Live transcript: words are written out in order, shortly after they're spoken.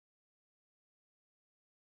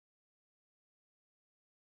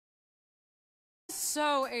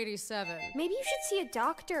so 87. Maybe you should see a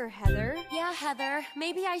doctor, Heather. Yeah, Heather,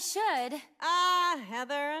 maybe I should.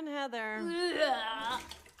 Heather and Heather.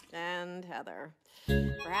 And Heather.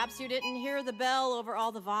 Perhaps you didn't hear the bell over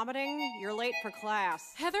all the vomiting. You're late for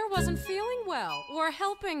class. Heather wasn't feeling well. We're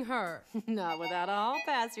helping her. Not without a hall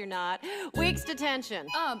pass, you're not. Week's detention.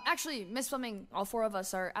 Actually, Miss Fleming, all 4 of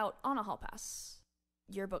us are out on a hall pass.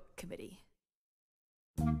 Yearbook committee.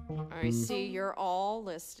 I see you're all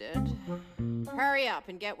listed. Hurry up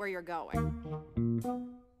and get where you're going.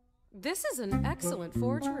 This is an excellent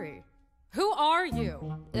forgery. Who are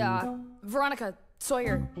you? Veronica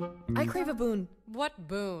Sawyer. I crave a boon. What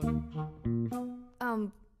boon?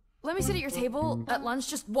 Let me sit at your table at lunch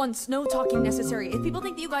just once. No talking necessary. If people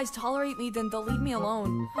think that you guys tolerate me, then they'll leave me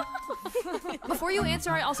alone. Before you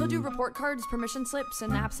answer, I also do report cards, permission slips,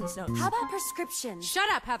 and absence notes. How about prescriptions?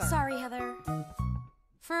 Shut up, Heather. Sorry, Heather.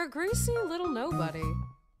 For a greasy little nobody,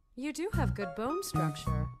 you do have good bone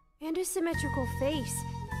structure. And a symmetrical face.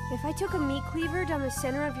 If I took a meat cleaver down the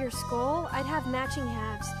center of your skull, I'd have matching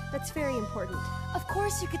halves. That's very important. Of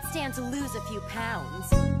course you could stand to lose a few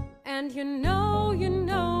pounds. And you know,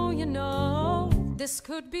 this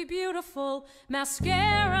could be beautiful.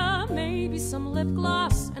 Mascara, maybe some lip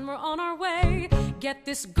gloss, and we're on our way. Get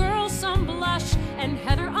this girl some blush, and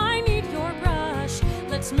Heather, I need your brush.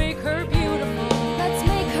 Let's make her beautiful. Let's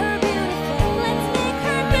make her beautiful. Let's make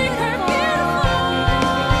her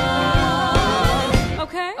beautiful.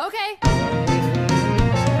 Okay? Okay.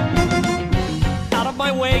 Out of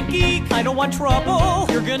my way, geek, I don't want trouble.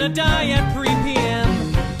 You're gonna die at 3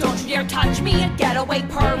 p.m. Don't you dare touch me, get away,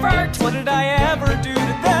 pervert! What did I ever do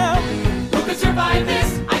to them? Who could survive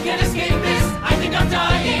this? I can't escape this. I think I'm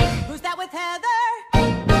dying. Who's that with Heather?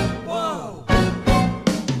 Whoa!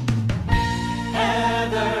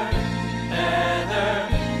 Heather, Heather,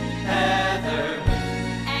 Heather.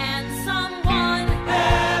 And someone.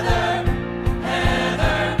 Heather,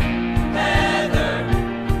 Heather, Heather.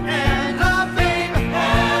 And the babe.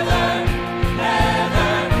 Heather,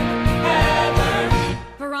 Heather, Heather.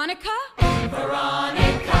 Veronica?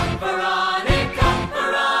 Veronica, Veronica,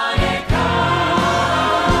 Veronica.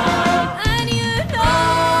 And you know,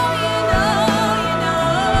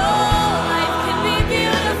 life can be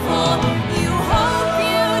beautiful. You hope,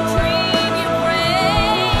 you dream, you pray,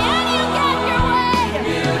 and you get your way.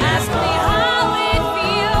 Ask me how it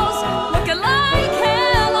feels, looking like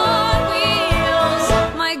hell on wheels.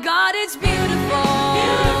 My God, it's beautiful.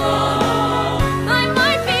 I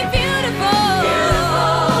might be beautiful.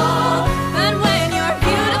 And when you're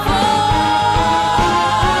beautiful,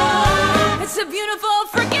 it's a beautiful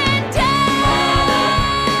freaking day.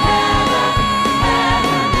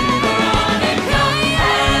 Veronica,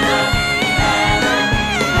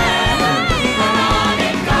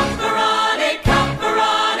 Veronica,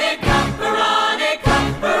 Veronica,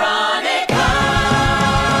 Veronica.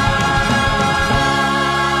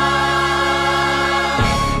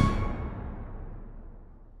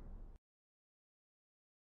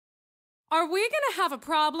 Are we gonna have a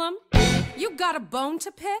problem? You got a bone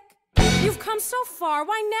to pick? You've come so far,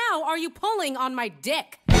 why now are you pulling on my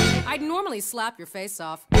dick? I'd normally slap your face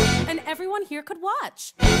off, and everyone here could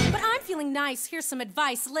watch. But I'm feeling nice, here's some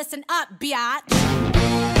advice, listen up, biatch.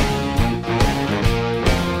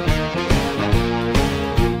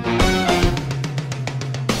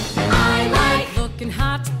 I like. Looking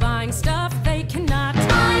hot, buying stuff they cannot.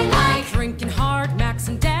 I like. Drinking hard,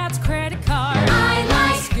 maxing dad's credit card. I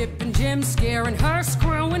like. Skipping gym, scaring her,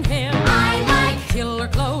 screwing him. I like. Killer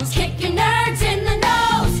clothes, Kicking nerds in the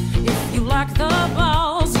nose. if you lack the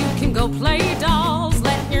balls, you can go play dolls.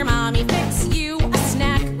 Let your mommy fix you a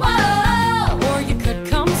snack. Whoa. Or you could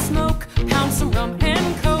come smoke, pound some rum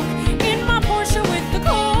and coke in my Porsche with the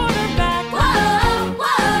quarterback. Whoa,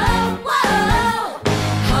 whoa, whoa.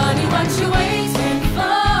 Honey, what you waiting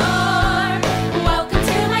for? Welcome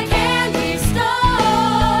to my candy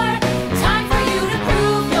store. Time for you to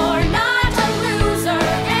prove you're not a loser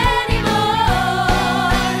anymore.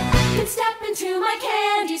 Then step into my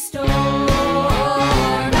candy store.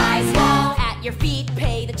 Guys fall at your feet,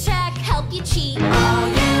 pay the check, help you cheat. All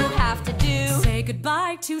you have to do. Say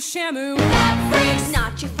goodbye to Shamu. That freak's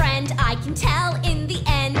not your friend, I can tell in the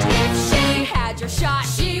end. If she had your shot,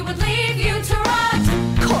 she would leave you to rot.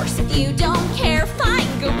 Course, if you don't care, fine,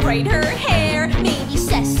 go braid her hair. Maybe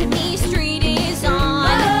Sesame Street is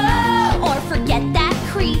on. Or forget that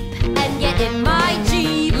creep and get in my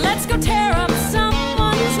Jeep. Let's go tear up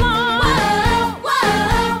someone's lawn. Whoa,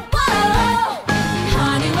 whoa, whoa.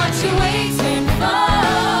 Honey, what you waiting for?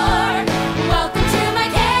 Welcome to my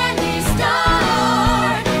candy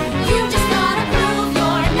store. You just gotta prove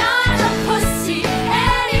you're not a pussy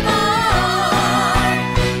anymore.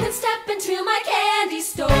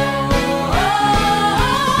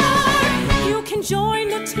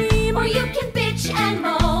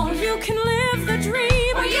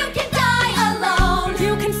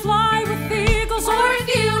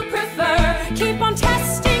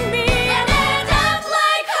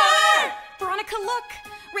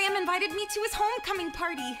 upcoming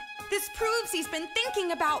party. This proves he's been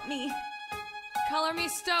thinking about me. Color me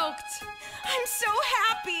stoked. I'm so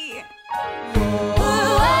happy.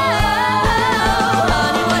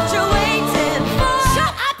 Honey, what you waiting for?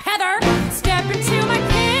 Shut up, Heather! Step into my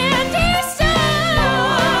candy store!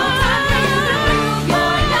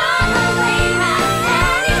 You're not a playhouse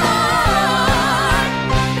anymore.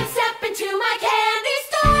 Then step into my candy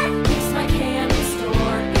store. It's my candy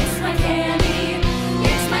store. It's my candy.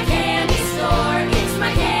 It's my candy store. It's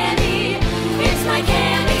my candy. It's my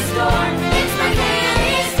candy store. It's my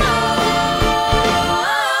candy store.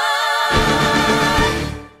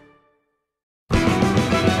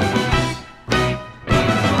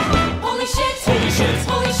 Holy shit! Holy shit!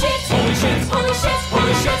 Holy shit! Holy shit! Holy shit!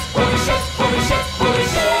 Holy shit! Holy shit! Holy shit! Holy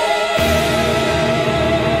shit!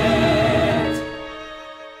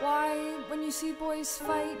 Why, when you see boys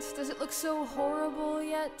fight, does it look so horrible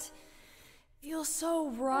yet feel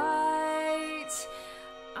so right?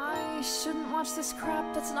 I shouldn't watch this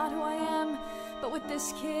crap, that's not who I am. But with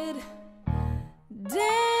this kid, damn.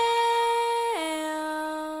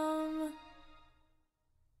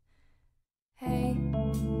 Hey,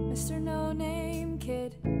 Mr. No Name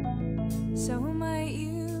Kid, so who might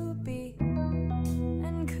you be?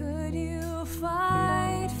 And could you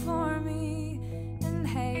fight for me? And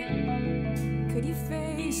hey, could you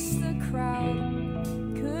face the crowd?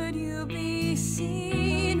 Could you be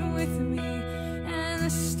seen with me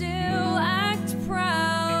and still act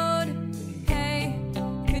proud? Hey,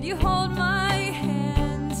 could you hold my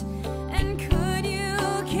hand? And could you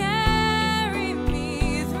carry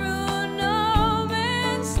me through no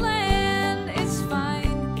man's land? It's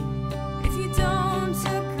fine if you don't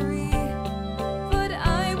agree, but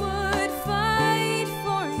I would fight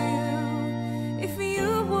for you if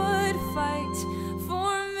you would fight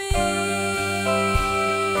for me.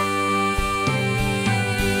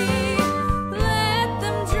 Let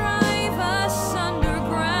them drive us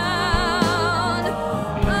underground.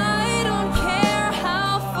 I don't care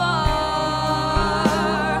how far.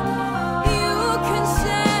 You can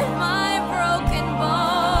set my broken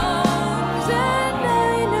bones, and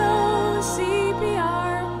I know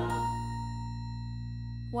CPR.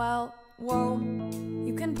 Well, whoa,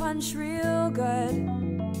 you can punch real good.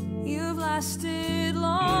 You've lasted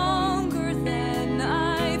longer than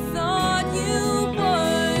I thought you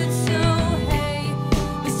would. So hey,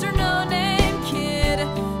 Mr. No Name Kid,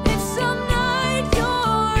 if some night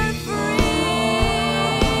you're free,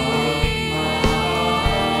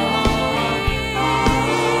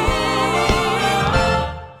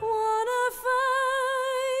 wanna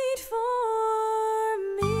fight for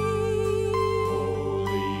me?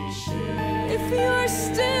 Holy shit! If you're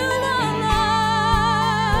still alive,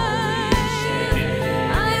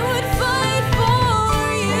 I would fight for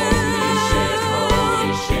you.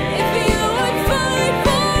 If you would fight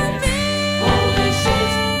for me. Holy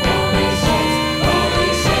shit! Holy shit!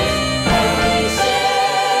 Holy shit! Holy shit!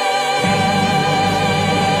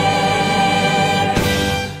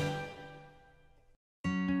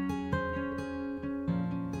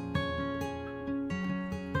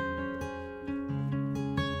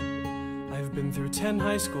 I've been through 10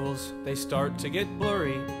 high schools, they start to get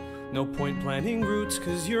blurry. No point planning routes,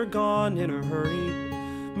 cause you're gone in a hurry.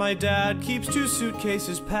 My dad keeps 2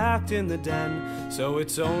 suitcases packed in the den, so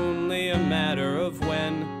it's only a matter of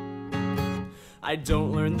when. I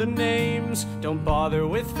don't learn the names, don't bother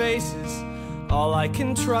with faces. All I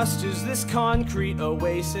can trust is this concrete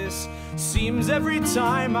oasis. Seems every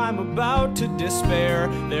time I'm about to despair,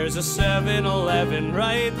 there's a 7-Eleven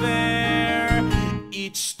right there.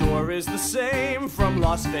 Each store is the same, from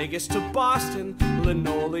Las Vegas to Boston.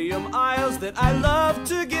 Linoleum aisles that I love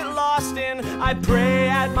to get lost in. I pray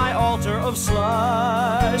at my altar of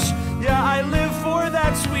slush. Yeah, I live for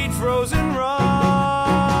that sweet frozen rush.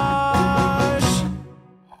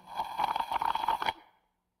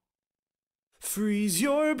 Freeze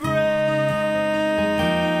your brain,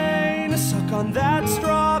 suck on that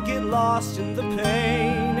straw, get lost in the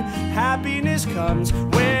pain. Happiness comes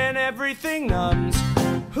when everything numbs.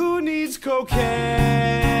 Who needs cocaine?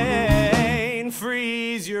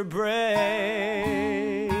 Freeze your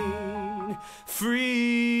brain,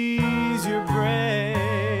 freeze your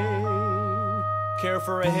brain. Care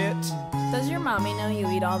for a hit? Does your mommy know you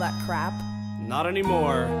eat all that crap? Not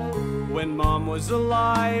anymore. When Mom was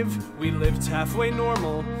alive, we lived halfway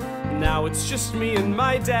normal. Now it's just me and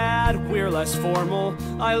my dad, we're less formal.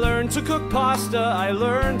 I learned to cook pasta, I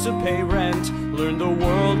learned to pay rent. Learned the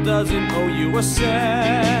world doesn't owe you a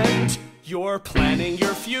cent. You're planning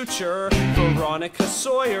your future, Veronica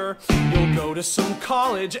Sawyer. You'll go to some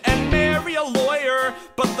college and marry a lawyer.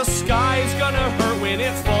 But the sky's gonna hurt when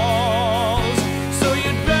it falls.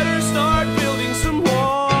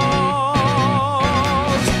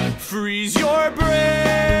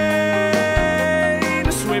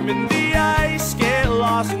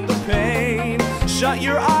 loss and the pain. Shut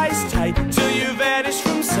your eyes tight till you vanish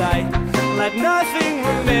from sight. Let nothing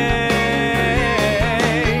remain.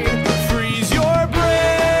 Freeze your brain.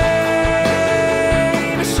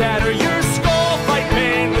 Shatter your skull, fight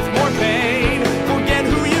pain with more pain. Forget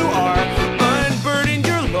who you are, unburden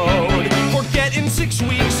your load. Forget in 6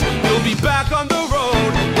 weeks you'll be back on the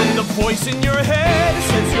road. When the voice in your head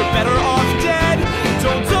says you're better off dead,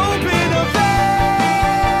 don't open a vein.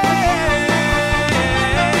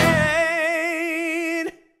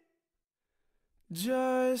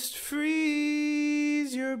 Just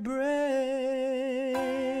freeze your brain.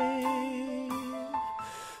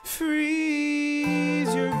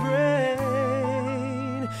 Freeze your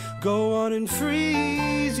brain. Go on and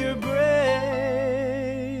freeze your brain.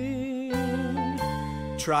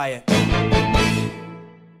 Try it.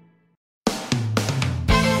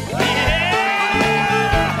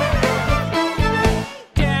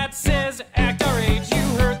 Dad says act our age, you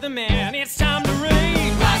heard the man, it's time to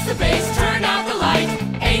rage. Blast the bass, turn out the light.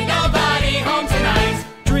 Ain't nobody home tonight.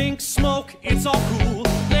 Drink, smoke, it's all cool,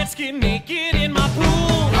 let's get naked in my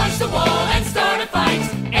pool. Punch the wall and start a fight.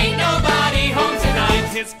 Ain't nobody home tonight.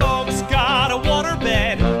 His folks got a water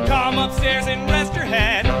bed, come upstairs and rest your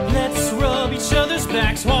head. Let's rub each other's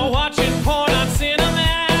backs while watching porn on Cinemax.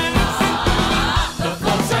 The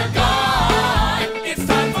folks are gone. It's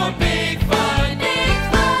time for big fun.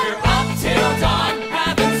 We're up till dawn,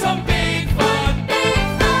 having some big fun.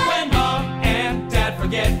 When Mom and Dad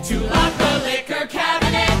forget to lock the liquor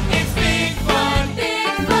cabinet, it's big fun.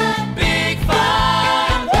 Big fun. Big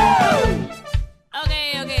fun. Woo!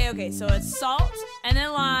 Okay, so it's salt, and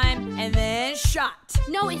then lime, and then shot.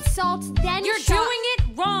 No, it's salt, then You're shot. doing it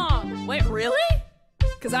wrong. Wait, really?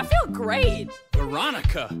 Because I feel great.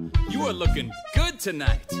 Veronica, you are looking good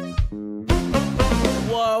tonight.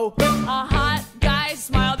 Whoa. A hot guy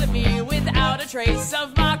smiled at me without a trace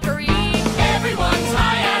of mockery. Everyone's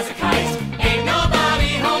high as a kite. Ain't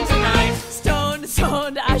nobody home tonight.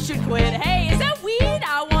 Stoned, I should quit. Hey, is that weed?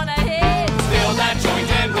 I wanna hit. Fill that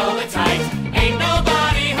joint and roll it tight. Ain't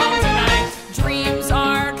nobody home tonight. Dreams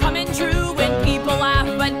are coming true when people laugh,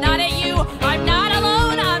 but not at you. I'm not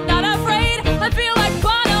alone, I'm not afraid. I feel like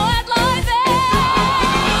Bono at Live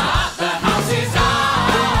Aid. The house is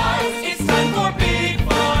ours. It's time for big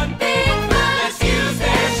fun. Big fun. Let's use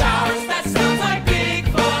their showers. That sounds like big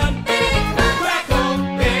fun. Big fun. Crack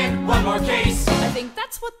open one more case. I think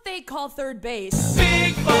that's what they call third base.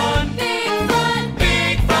 Big fun. Big fun.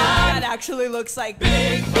 Big fun. That actually looks like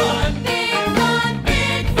Big fun. Big fun.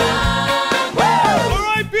 Big fun. All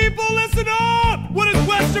right, people, listen up! What is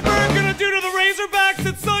Westerberg gonna do to the Razorbacks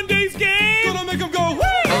at Sunday's game? Gonna make them go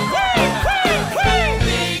whee, whee, whee, whee!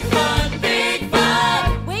 Big fun. Big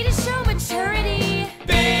fun. Way to show maturity.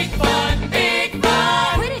 Big fun. Big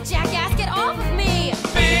fun. Way to jackass, get off of me.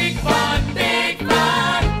 Big fun. Big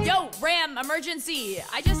fun. Yo, Ram, emergency.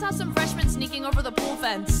 I just saw some freshmen sneaking over the pool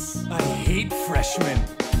fence. I hate freshmen.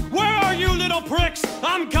 Where are you, little pricks?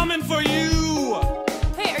 I'm coming for you!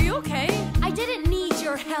 Hey, are you okay? I didn't need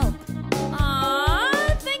your help.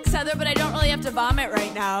 Thanks, Heather, but I don't really have to vomit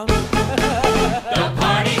right now. The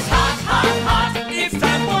party's hot, hot, hot. It's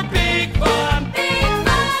time for big fun. Big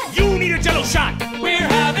fun. You need a jello shot! We're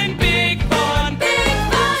having big fun. Big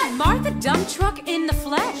fun. Martha Dump Truck in the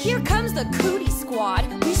flesh. Here comes the cootie squad.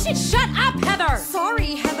 We should shut up, Heather.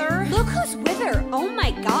 Sorry, Heather. Look who's with her. Oh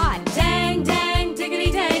my god. Dang, dang,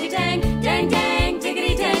 diggity, dang, dang, dang, dang,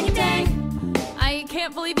 diggity, dang, dang. I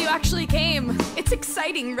can't believe you actually came. It's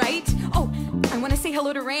exciting, right? Oh, I want to say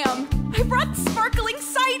hello to Ram. I brought sparkling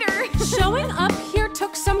cider. Showing up here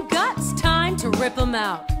took some guts. Time to rip them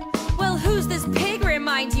out. Well, who's this pig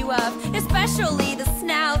remind you of? Especially the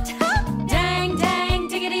snout. Dang, dang,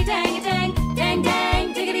 diggity, dang, dang, dang,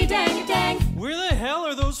 dang, diggity, dang, dang. Where the hell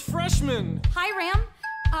are those freshmen? Hi, Ram.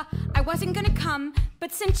 I wasn't gonna come,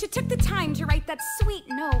 but since you took the time to write that sweet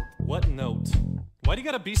note. What note? Why do you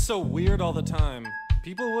gotta be so weird all the time?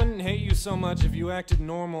 People wouldn't hate you so much if you acted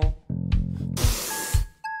normal.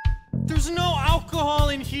 There's no alcohol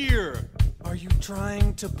in here! Are you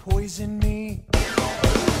trying to poison me?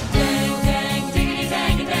 Dang, dang, diggity,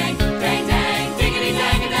 dang, dang, dang, dang, diggity,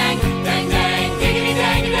 dang, dang, dang, dang, diggity,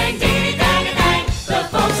 dang, dang, diggity, dang, dang. The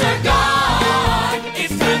folks are gone.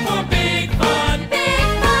 It's time for big fun. Big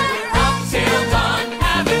fun. We're up till dawn,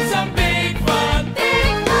 having some big fun.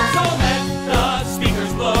 Big fun. So let the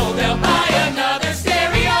speakers blow. They'll buy another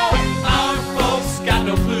stereo. Our folks got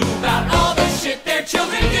no clue about all the shit their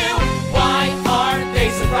children do. Why are they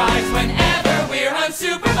surprised whenever we're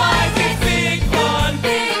unsupervised? It's big fun.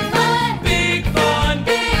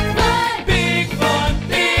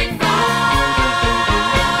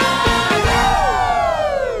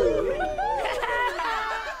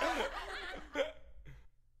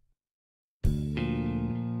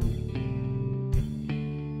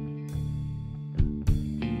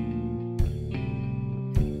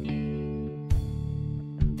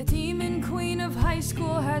 high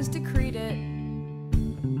school has decreed it.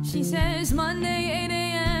 She says Monday 8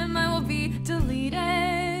 a.m. I will be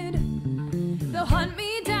deleted. They'll hunt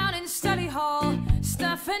me down in study hall,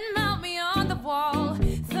 stuff and mount me on the wall.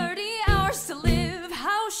 30 hours to live,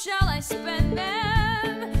 how shall I spend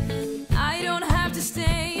them? I don't have to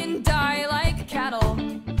stay and die like cattle.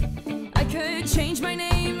 I could change my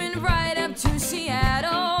name and ride up to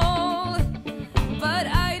Seattle, but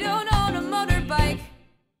I don't own a motorbike.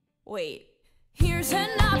 Wait, here's an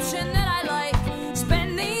option that I like.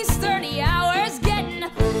 Spend these 30 hours getting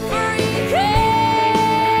free. Yeah,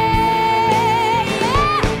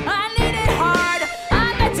 I need it hard.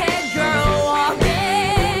 I'm a dead girl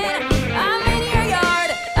walking. I'm in your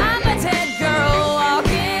yard. I'm a dead girl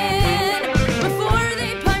walking. Before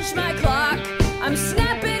they punch my clock, I'm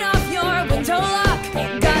snapping off your window lock.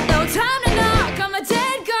 Got no time to knock. I'm a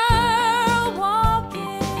dead girl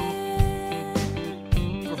walking.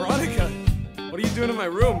 Veronica, what are you doing in my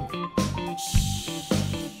room?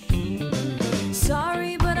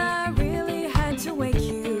 Sorry, but I really had to wake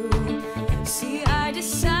you. See, I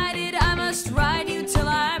decided I must ride you till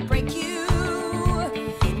I break you.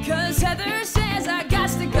 'Cause Heather says I got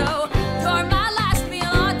to go. You're my last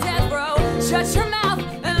meal on death row. Shut your mouth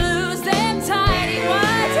and lose them tiny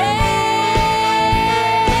white days.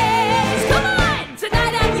 Come on,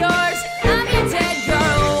 tonight I'm yours. I'm your dead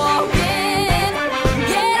girl walking.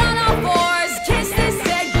 Get on all fours, kiss this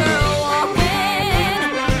dead girl walking.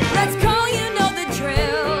 Let's go, you know the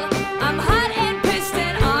drill. I'm hot and pissed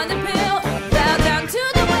and on the pill. Bow down to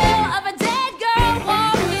the will of a dead girl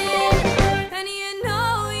walking. And you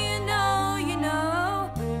know,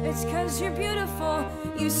 it's 'cause you're beautiful.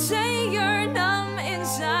 You say you're numb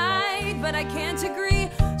inside, but I can't agree.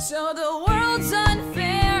 So the world's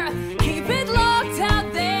unfair. Keep it locked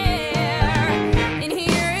out there. In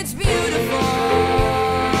here it's beautiful.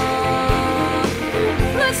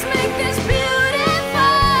 Let's make this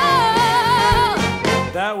beautiful.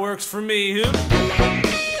 That works for me.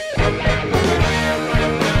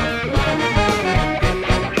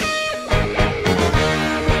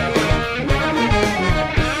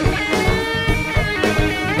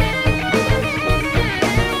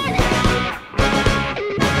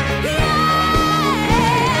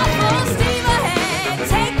 Full steam ahead,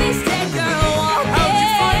 take this dead girl walking. How'd you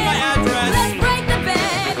find my address? Let's break the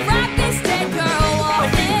bed, rock this dead girl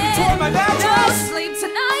walking. You tore my mattress. No sleep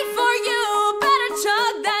tonight for you. Better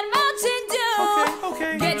chug that Mountain Dew.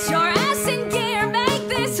 Okay. Get your ass in gear, make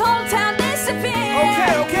this whole town disappear.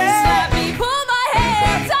 Okay. Slap me, pull my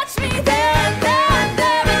hair, touch me there,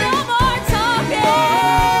 but no more talking.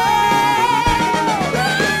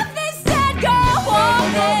 Love this dead girl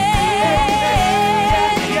walking.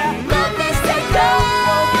 Love this dead girl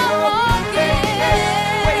walking.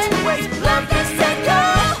 Wait. Love this dead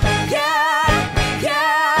girl. Yeah.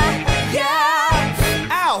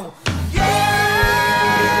 Ow!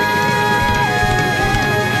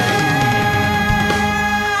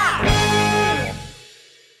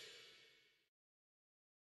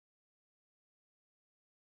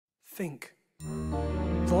 Think.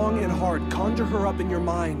 Long and hard. Conjure her up in your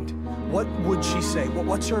mind. What would she say?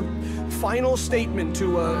 What's her final statement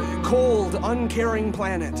to a cold, uncaring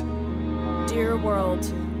planet? Dear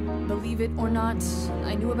world, believe it or not,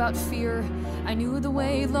 I knew about fear. I knew the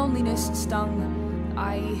way loneliness stung.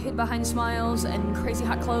 I hid behind smiles and crazy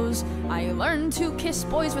hot clothes. I learned to kiss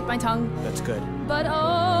boys with my tongue. That's good. But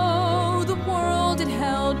oh, the world, it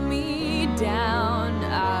held me down.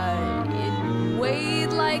 It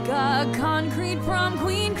weighed like a concrete prom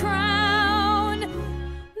queen crown.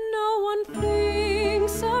 No one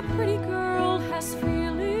thinks a pretty girl has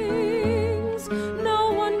feelings.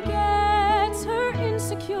 No one gets her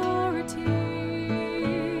insecurity.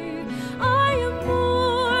 I am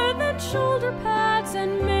more than shoulder pads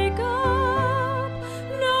and makeup.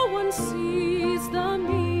 No one sees the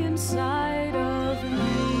me inside of me.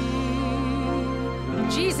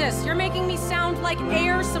 Jesus, you're making me sound like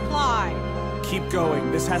Air Supply. Keep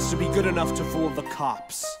going. This has to be good enough to fool the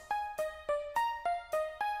cops.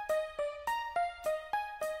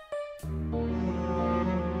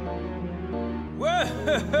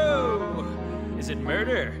 Whoa! Is it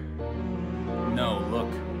murder? No, look.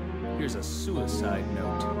 Here's a suicide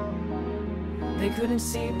note. They couldn't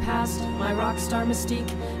see past my rock star mystique.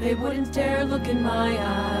 They wouldn't dare look in my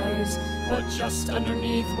eyes. But just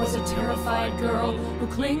underneath was a terrified girl who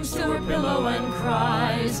clings to her pillow and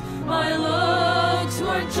cries. My looks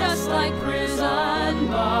were just like prison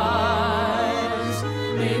bars.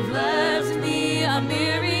 They've left me a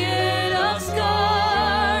myriad of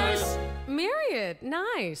scars. Myriad?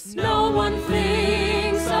 Nice. No one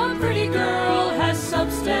thinks a pretty girl has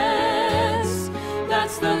substance.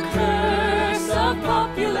 That's the curse of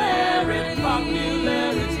popularity.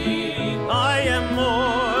 I am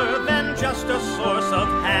more than just a source of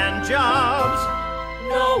hand jobs.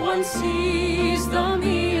 No one sees the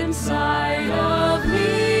me inside of me.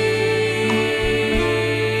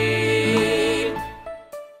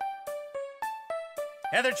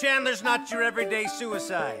 Heather Chandler's not your everyday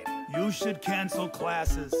suicide. You should cancel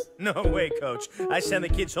classes. No way, Coach. I send the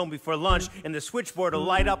kids home before lunch, and the switchboard will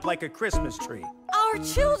light up like a Christmas tree. Our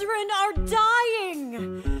children are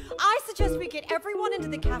dying. I suggest we get everyone into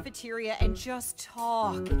the cafeteria and just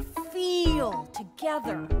talk and feel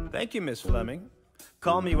together. Thank you, Miss Fleming.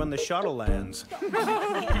 Call me when the shuttle lands.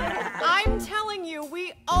 I'm telling you,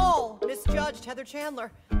 we all misjudged Heather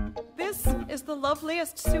Chandler. This is the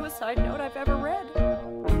loveliest suicide note I've ever read.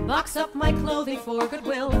 Box up my clothing for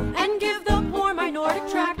Goodwill and give the poor my Nordic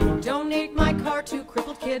track. Donate my car to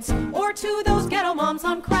crippled kids or to those ghetto moms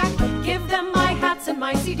on crack. Give them my hats and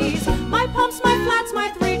my CDs, my pumps, my flats, my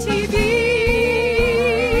 3 TVs.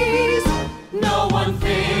 No one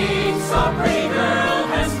thinks a pretty girl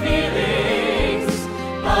has feelings,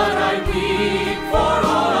 but I weep for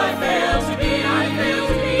all I fail to be.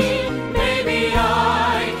 Maybe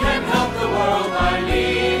I can help the world by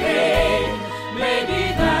leaving. Maybe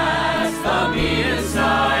that's the me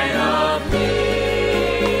inside of me.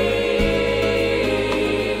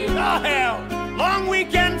 Oh, hell! Long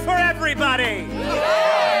weekend for everybody! And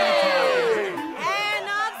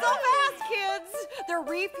not so fast, kids. They're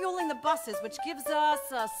refueling the buses, which gives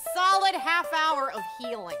us a solid half hour of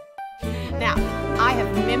healing. Now, I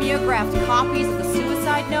have mimeographed copies of the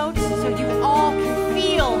suicide notes so you all can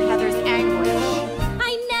feel Heather's anguish.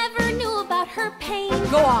 I never knew about her pain.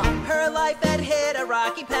 Go on. Her life had hit a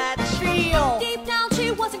rocky patch. Feel. Deep down she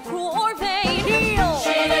wasn't cruel or vain. Feel.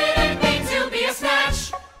 She didn't mean to be a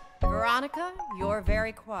snatch. Veronica, you're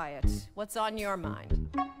very quiet. What's on your mind?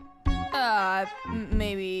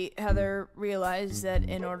 Maybe Heather realized that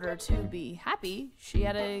in order to be happy, she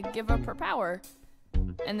had to give up her power.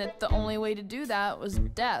 And that the only way to do that was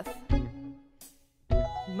death.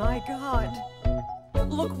 My God.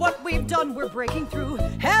 Look what we've done. We're breaking through.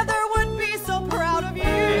 Heather would be so proud of you.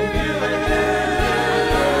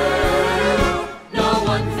 No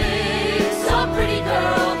one thinks a pretty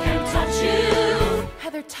girl can touch you.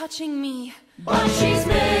 Heather touching me. But she's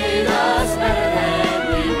made us better than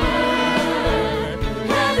we were.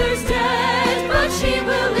 Heather's dead, but she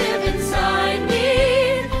will live inside me.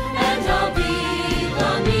 And I'll be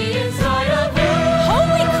the me inside of her.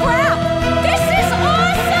 Holy crap! This is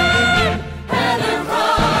awesome! Heather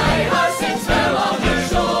cried, her sins fell on her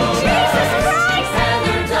shoulders. Jesus Christ!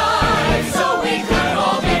 Heather died so we could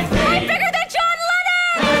all be free. I'm bigger than John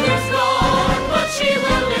Lennon! Heather's gone, but she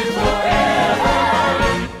will live forever.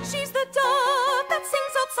 She's the dove that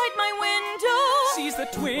sings outside my window. She's the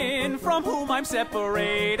twin from whom I'm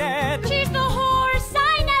separated. She's the horse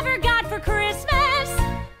I never got for Christmas.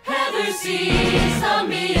 Heather sees the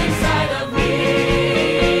me inside of me.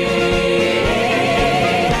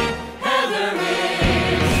 Heather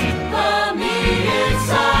is the me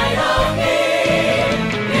inside of me.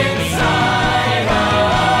 Inside of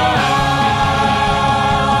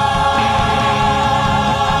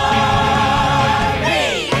me.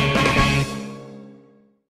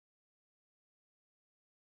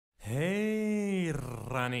 Hey,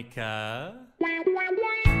 Ranika. Ew,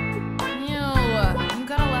 you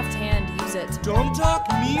got a left hand, use it. Don't talk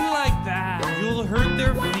mean like that. You'll hurt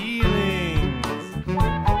their feelings.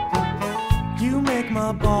 You make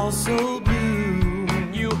my balls so blue.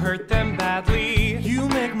 You hurt them badly. You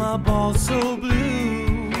make my balls so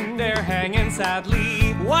blue. They're hanging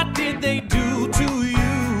sadly. What did they do to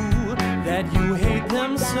you that you hate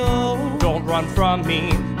them so? Don't run from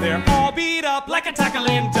me. They're all beat up like a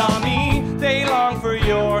tackling dummy. They long for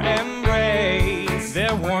your embrace.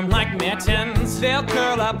 They're warm like mittens. They'll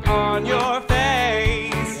curl up on your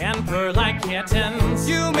face and purr like kittens.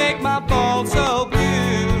 You make my balls so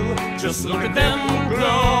blue. Just look at them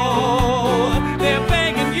glow. They're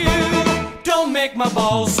begging you, don't make my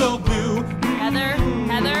balls so blue. Heather,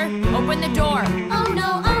 open the door. Oh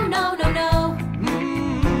no, oh no, no, no.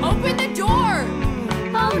 Open the door.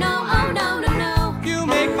 Oh no, oh no, no, no. You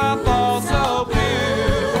make my balls so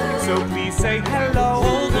blue. So please say hello.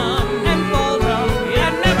 Hold on and fold them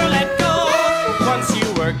and never let go. Once you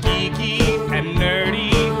were geeky and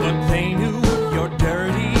nerdy, but they knew you're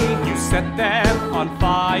dirty. You set them on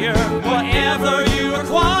fire. Whatever you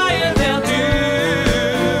require, they'll do.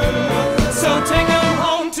 So take them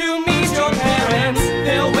home to meet your parents.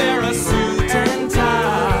 They'll wear a suit and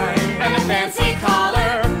tie and a fancy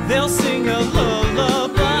collar. They'll sing a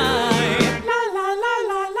lullaby. La la la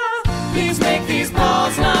la la. Please make these balls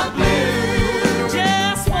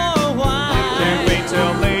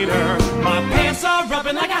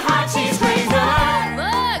hot cheese grazer.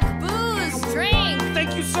 Look, booze, drink.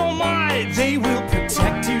 Thank you so much. They will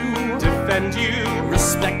protect you, defend you,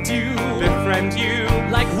 respect you, befriend you,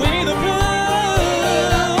 like Winnie the Pooh.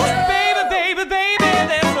 Baby, baby, baby,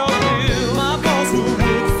 they're so blue. My balls will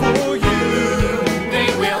look for you. They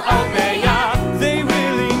will obey ya. They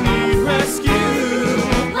really need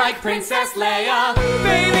rescue, like Princess Leia.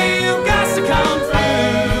 Baby, you got to come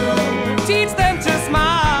through. Teach them to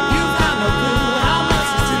smile. You've got no clue how much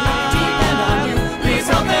is to depend on you. Please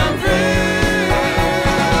help them through.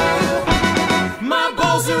 My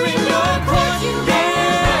balls are in your court, yeah.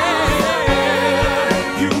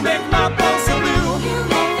 You make my balls so blue. You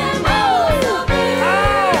make them all so blue. Oh,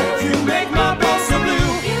 you make my balls so blue.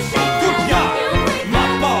 You shake them, Yeah, you break my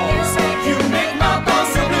them, balls. You make my balls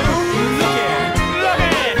so blue. Look at, look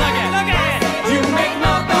at, look at, look at. You make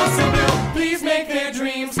my balls so blue. Please make their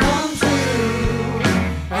dreams come true.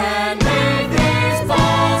 And make these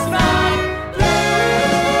balls not blue.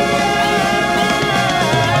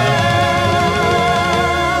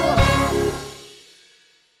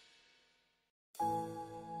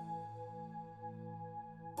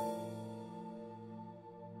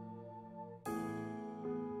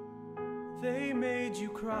 They made you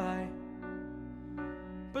cry,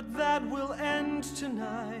 but that will end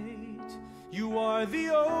tonight. You are the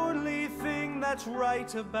only thing that's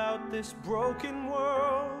right about this broken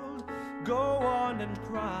world. Go on and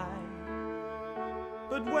cry.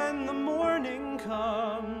 But when the morning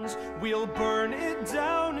comes, we'll burn it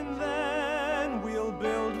down and then we'll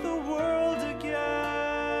build the world again.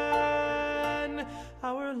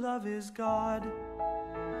 Our love is God.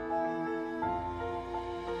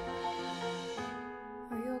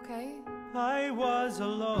 Are you okay? I was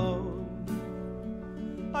alone.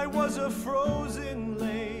 I was a frozen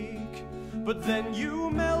lake, but then you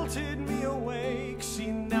melted me awake. See,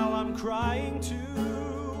 now I'm crying too.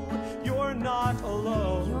 You're not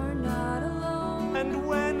alone. You're not alone. And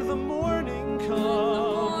when the morning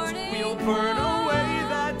comes, we'll burn away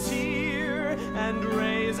that tear and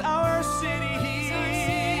raise our city here.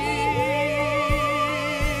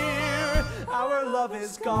 Our love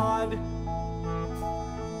is God.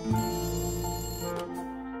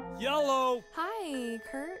 Yellow. Hi,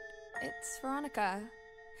 Kurt. It's Veronica.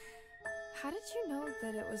 How did you know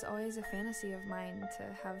that it was always a fantasy of mine to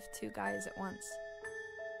have two guys at once?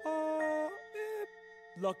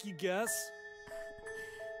 Lucky guess.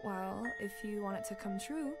 Well, if you want it to come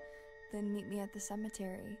true, then meet me at the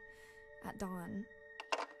cemetery at dawn.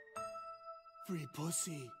 Free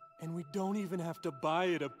pussy. And we don't even have to buy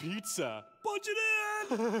it a pizza. Punch it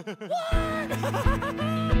in!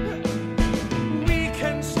 We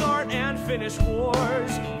can start and finish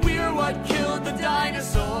wars. We're what killed the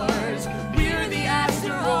dinosaurs. We're the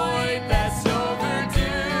asteroid that's overdue.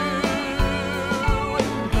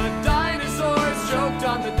 The dinosaurs choked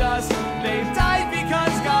on the dust. They died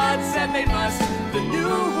because God said they must. The new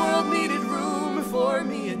world needed room for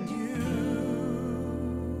me and you.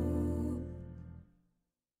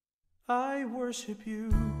 I worship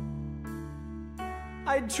you.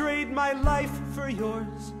 I'd trade my life for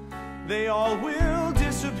yours. They all will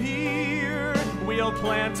disappear. We'll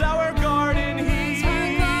plant our garden here.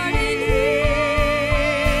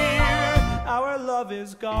 Our love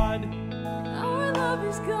is God. Our love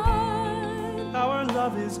is God. Our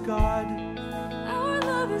love is God. Our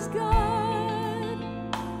love is God.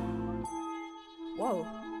 Whoa.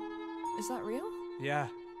 Is that real? Yeah,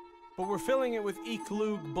 but we're filling it with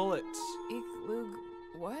Eklug bullets. Eklug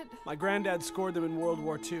what? My granddad scored them in World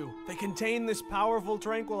War II. They contain this powerful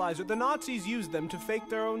tranquilizer. The Nazis used them to fake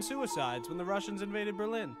their own suicides when the Russians invaded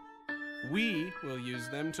Berlin. We will use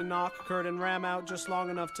them to knock Kurt and Ram out just long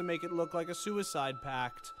enough to make it look like a suicide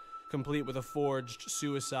pact, complete with a forged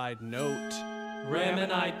suicide note. Ram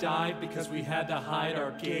and I died because we had to hide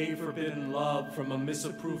our gay forbidden love from a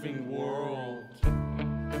misapproving world.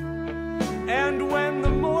 And when the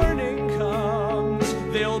morning comes,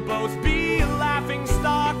 they'll both be laughing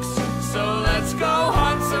stocks. So let's go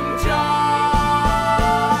hunt some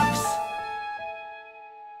jocks.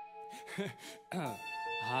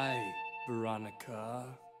 Hi,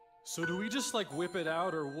 Veronica. So do we just like whip it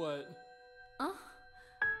out or what?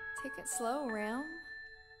 Take it slow, Ram.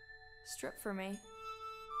 Strip for me.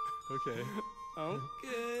 Okay.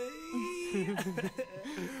 Okay.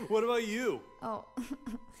 What about you? Oh,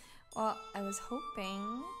 well, I was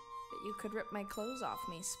hoping that you could rip my clothes off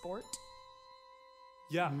me, sport.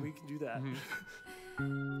 Yeah, we can do that.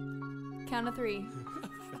 Count of 3.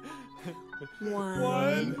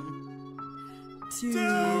 1,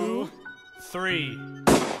 2, 3.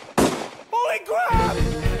 Holy crap!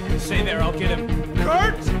 Stay there, I'll get him.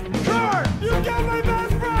 Kurt! Kurt! You got my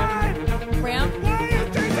best friend!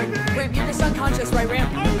 unconscious, right,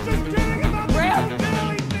 Ram? I was just kidding about the Ram!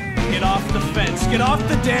 thing. Get off the fence! Get off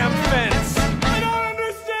the damn fence! I don't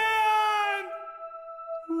understand!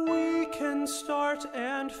 We can start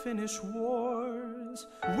and finish wars.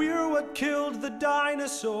 We're what killed the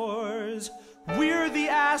dinosaurs. We're the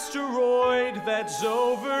asteroid that's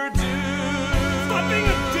overdue. Stop being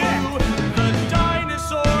a dick! The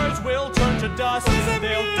dinosaurs will turn to dust.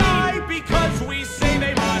 They'll die because we say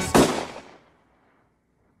they must.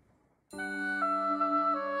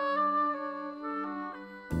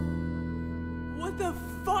 What the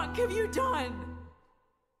fuck have you done?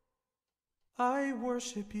 I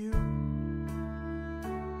worship you.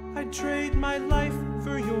 I'd trade my life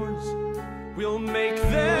for yours. We'll make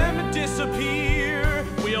them disappear.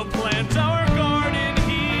 We'll plant our garden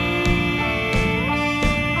here.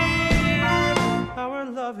 Our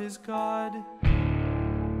love is God.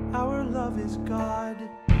 Our love is God.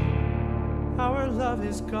 Our love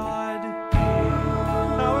is God.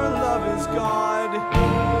 Our love is God.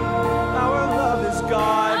 Our love is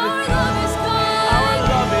God. Our love is God. Our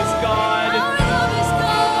love is God. Our love is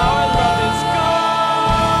God. Our love is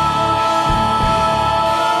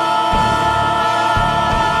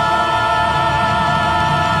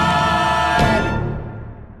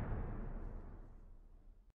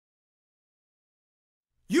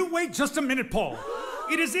You wait just a minute, Paul.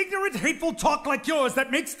 It is ignorant, hateful talk like yours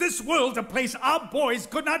that makes this world a place our boys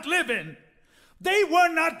could not live in. They were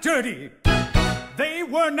not dirty. They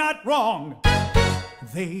were not wrong.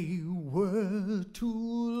 They were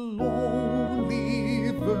two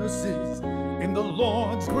lonely verses in the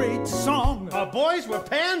Lord's great song. Our boys were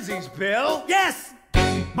pansies, Bill. Yes!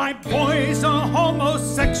 My boys are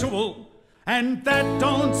homosexual, and that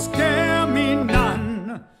don't scare me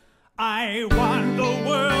none. I want the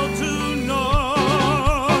world to know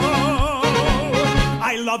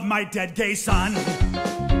I love my dead gay son.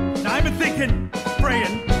 Now I've been thinking,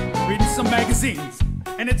 praying, reading some magazines,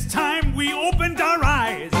 and it's time we opened our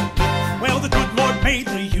eyes. Well, the good Lord made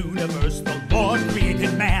the universe, the Lord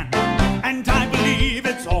created man, and I believe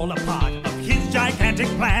it's all a part of his gigantic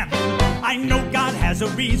plan. I know God has a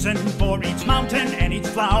reason for each mountain and each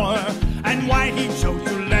flower, and why he chose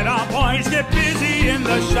to let our boys get busy in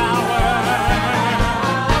the shower.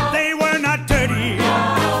 They were not dirty,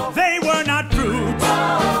 they were not fruits,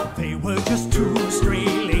 they were just two stray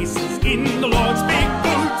laces in the Lord's big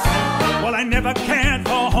boots. Well, I never cared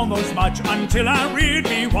for homos much until I reared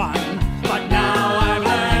me one, but now I've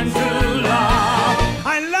learned to love.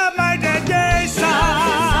 I love my dead gay son.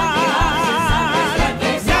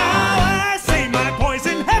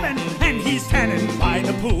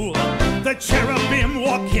 Pool. The cherubim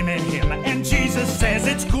walk him and him, and Jesus says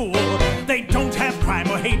it's cool. They don't have crime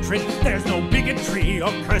or hatred, there's no bigotry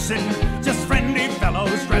or cursing, just friendly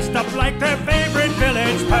fellows dressed up like their favorite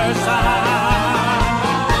village person.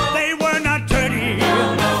 They were not dirty,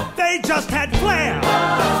 they just had flair.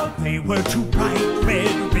 They were two bright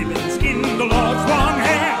red ribbons in the Lord's long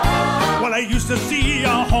hair. Well, I used to see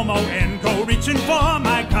a homo and go reaching for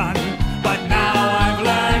my gun, but now I've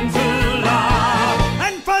learned to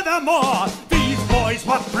more. These boys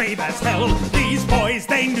were brave as hell. These boys,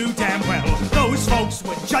 they knew damn well those folks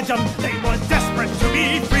would judge them. They were desperate to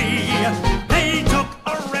be free. They took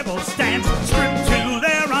a rebel stance, stripped to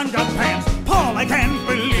their underpants. Paul, I can't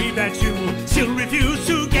believe that you still refuse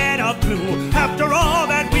to get a clue. After all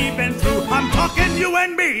that we've been through, I'm talking you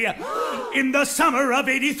and me in the summer of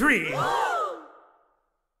 '83.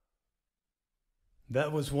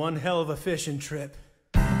 That was one hell of a fishing trip.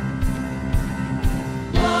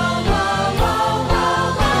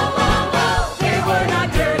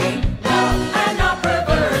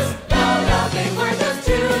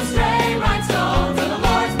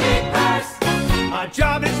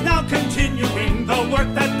 Job is now continuing the work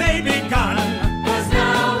that they begun. 'Cause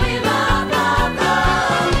now we love, love,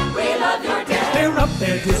 love. We love your dad. They're up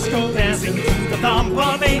there disco dancing to the thump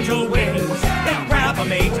of angel wings. They grab a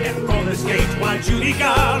mate and roller skate while Judy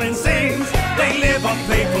Garland sings. They live a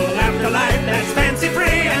playful afterlife that's fancy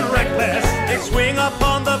free and reckless. They swing up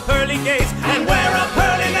on the pearly gates and wear a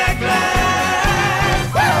pearly necklace.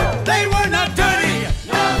 Woo! They were not dirty.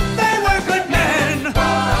 No. They were good men.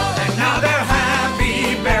 Oh. And now they're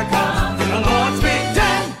bear cubs in the Lord's big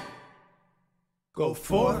tent. Go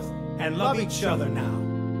forth and love each other now,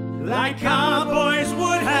 like cowboys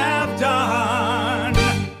would have done.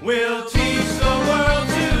 We'll teach the world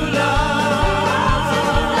to love,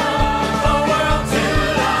 the world to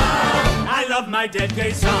love. I love my dead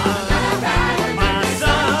gay son, my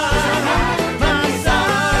son, my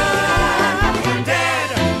son, dead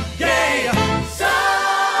gay son.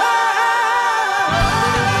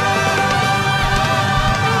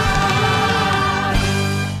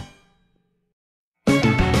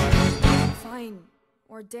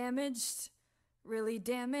 We're damaged, really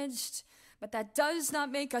damaged, but that does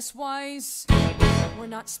not make us wise. We're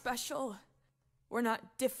not special. We're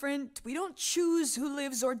not different. We don't choose who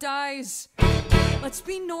lives or dies. Let's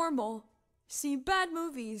be normal. See bad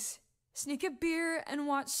movies. Sneak a beer and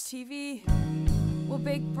watch TV. We'll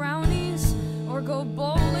bake brownies or go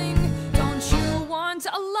bowling. Don't you want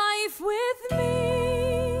a life with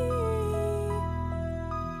me?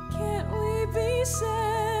 Can't we be 17?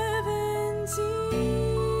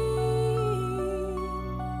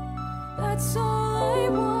 That's all I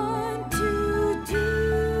want to do.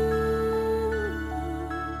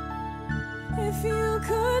 If you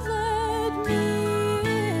could let me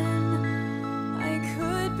in, I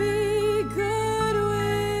could be good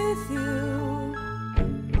with you.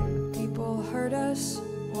 People hurt us,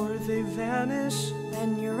 or they vanish.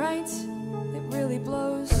 And you're right, it really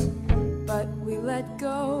blows. But we let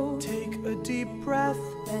go. Take a deep breath.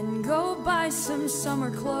 Then go buy some summer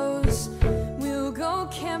clothes. We'll go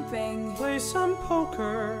camping. Play some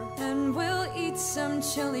poker. And we'll eat some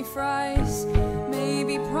chili fries.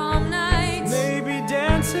 Maybe prom night. Maybe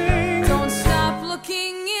dancing. Don't stop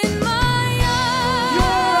looking in my eyes.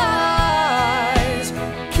 Your eyes.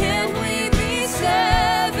 Can't we be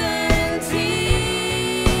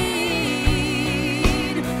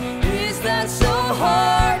 17? Is that so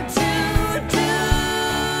hard to do?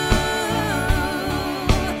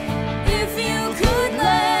 If you could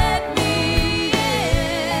let me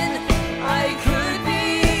in, I could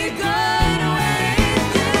be good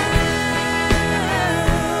with you.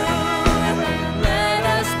 Let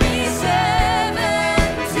us be 17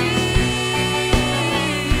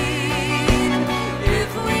 if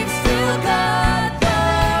we've still got the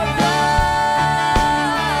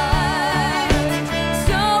right.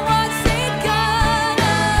 So what's it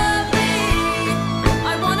gonna be? I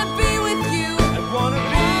wanna be with you. I wanna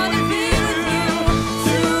be with you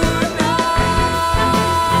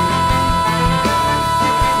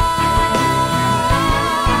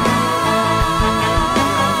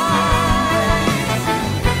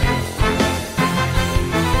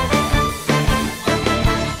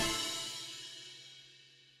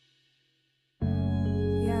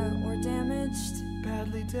Yeah, we're damaged,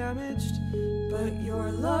 badly damaged. but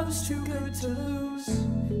your love's too good to lose.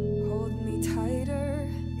 Hold me tighter,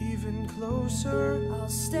 Even closer. I'll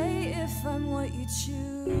stay if I'm what you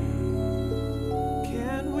choose.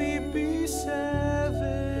 Can we be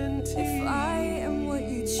 17? If I am what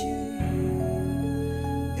you choose.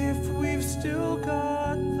 If we've still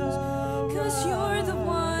got the 'Cause you're the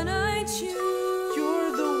one I choose.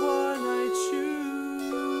 You're the one I choose.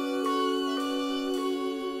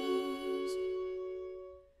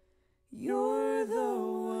 You're the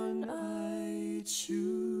one I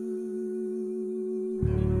choose.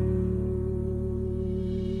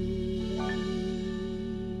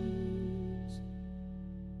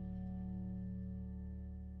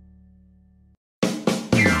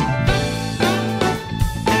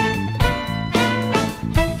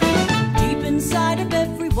 Deep inside of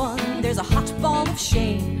everyone, there's a hot ball of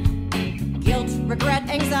shame. Guilt, regret,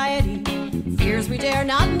 anxiety, fears we dare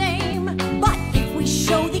not name. But if we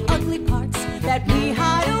show the ugly parts that we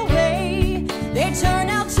hide away, they turn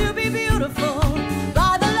out to be beautiful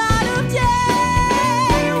by the light of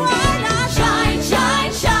day. Why not shine,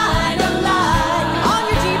 shine, shine a light on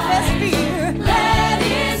your deepest fear? Let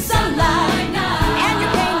in sunlight, and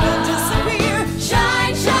your pain will disappear.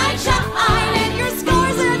 Shine, shine, shine, and your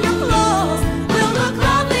scars and your flaws will look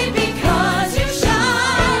lovely because you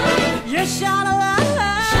shine. You shine a light.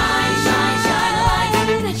 Shine, shine, shine a light.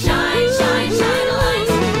 Shine, shine, shine a light.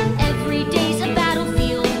 Every day's a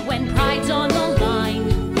battlefield when pride's on the line.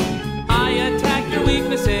 I attack your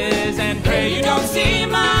weaknesses and pray you don't see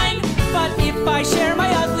mine. But if I share my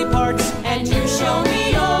ugly parts And you show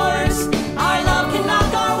me yours, our love can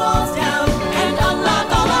knock our walls down and unlock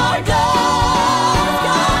all our doors.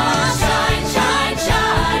 Come on, shine, shine,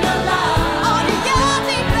 shine a light on your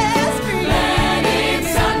deepest fear. Let in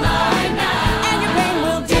sunlight now, and your pain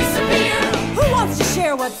will disappear. Who wants to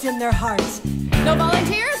share what's in their hearts? No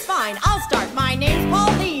volunteers? Fine, I'll start. My name's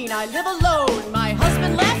Pauline, I live alone. My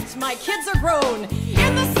husband left, my kids are grown.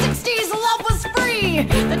 In the 60s, love was free.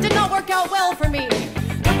 That did not work out well for me.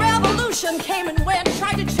 The revolution came and went,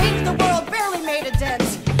 tried to change the world, barely made a dent.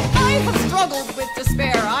 I have struggled with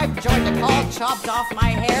despair. I've joined a cult, chopped off my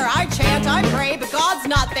hair. I chant, I pray, but God's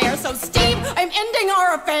not there. So Steve, I'm ending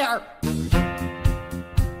our affair.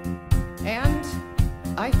 And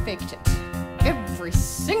I faked it every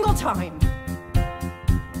single time.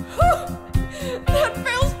 Whew, that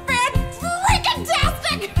feels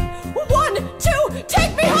fan-freaking-tastic! 1, 2,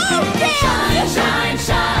 take me home, yeah! Shine, shine,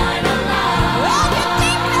 shine a light. I'll get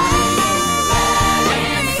deep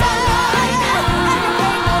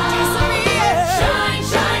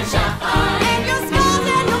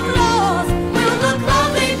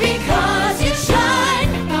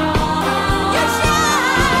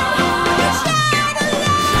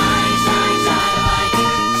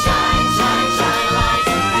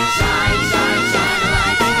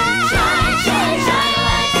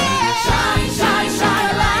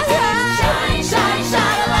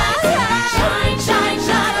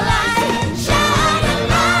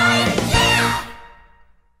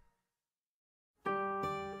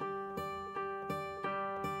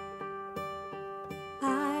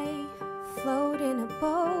float in a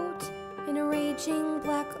boat in a raging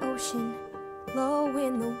black ocean, low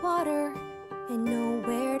in the water and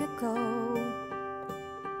nowhere to go.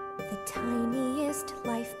 The tiniest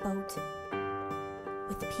lifeboat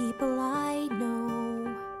with people I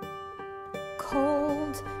know.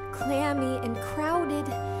 Cold, clammy and crowded,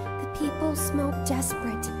 the people smoke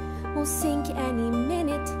desperate, will sink any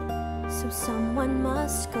minute, so someone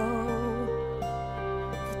must go.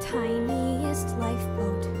 The tiniest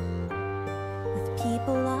lifeboat with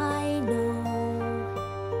people I know.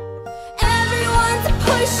 Everyone's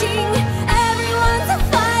pushing, everyone's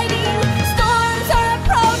fighting. Storms are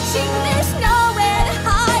approaching, there's nowhere to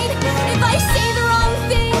hide. If I say the wrong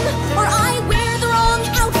thing or I wear the wrong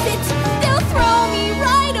outfit, they'll throw me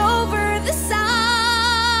right over the side.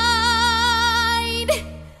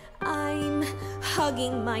 I'm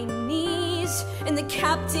hugging my knees and the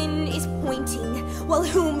captain is pointing. Well,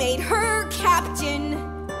 who made her captain?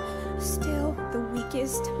 Still, the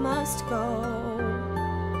weakest must go.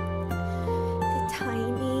 The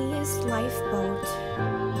tiniest lifeboat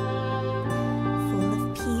full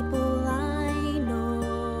of people I know.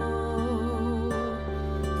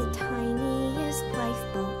 The tiniest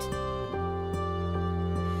lifeboat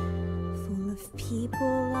full of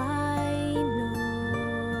people I know.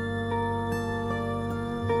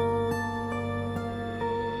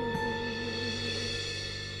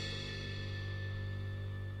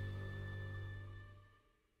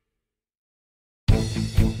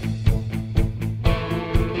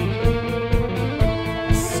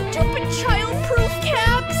 Stupid child-proof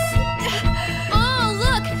caps! Oh,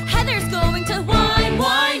 look! Heather's going to whine,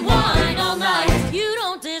 whine, whine all night. You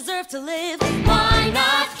don't deserve to live. Why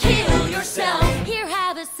not kill yourself? Here,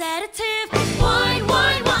 have a sedative. Whine,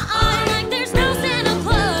 whine, whine like there's no Santa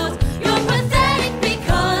Claus. You're pathetic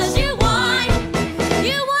because you whine.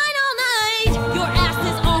 You whine all night. Your ass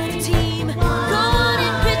is off the team. Go on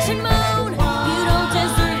and bitch and moan. You don't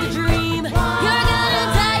deserve the dream. You're gonna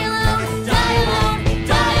die alone, die alone,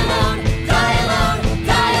 die alone, die alone,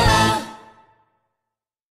 die alone.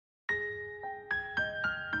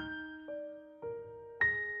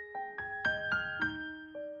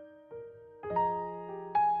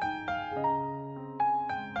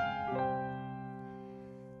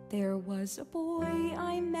 There was a boy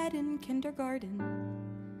I met in kindergarten.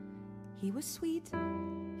 He was sweet,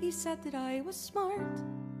 he said that I was smart.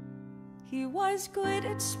 He was good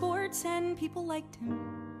at sports and people liked him.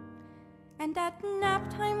 And at nap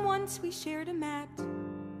time once we shared a mat.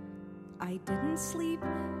 I didn't sleep,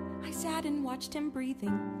 I sat and watched him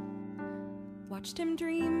breathing. Watched him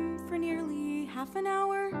dream for nearly half an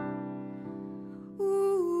hour.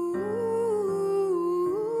 Ooh.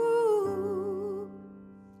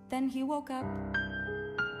 Then he woke up.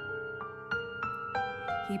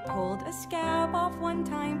 He pulled a scab off one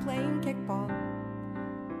time playing kickball.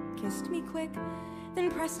 Kissed me quick, then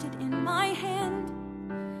pressed it in my hand.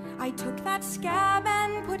 I took that scab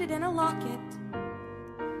and put it in a locket.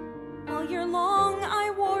 All year long I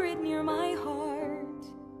wore it near my heart.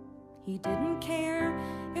 He didn't care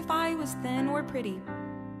if I was thin or pretty.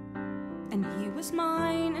 And he was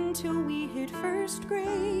mine until we hit first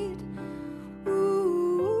grade. Ooh.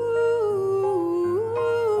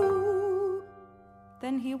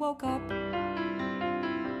 Then he woke up.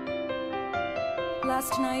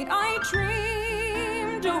 Last night I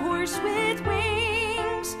dreamed a horse with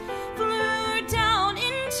wings flew down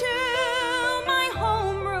into my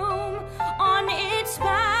homeroom. On its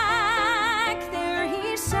back there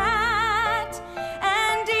he sat,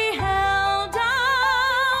 and he held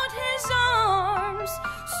out his arms.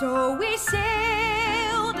 So we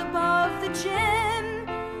sailed above the gym,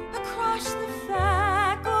 across the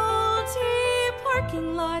faculty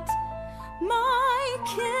parking lot. My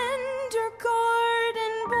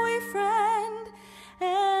kindergarten boyfriend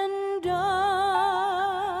and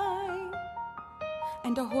I,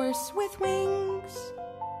 and a horse with wings.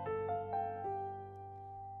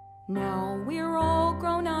 Now we're all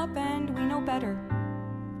grown up and we know better.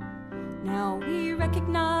 Now we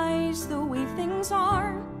recognize the way things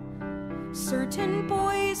are. Certain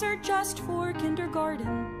boys are just for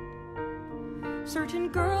kindergarten. Certain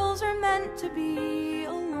girls are meant to be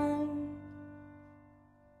alone.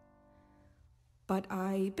 But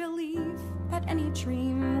I believe that any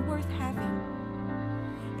dream worth having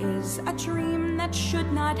is a dream that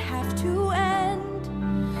should not have to end.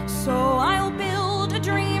 So I'll build a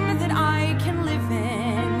dream that I can live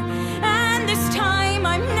in, and this time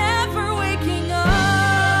I'm never waking up.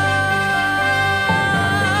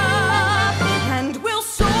 And we'll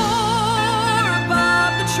soar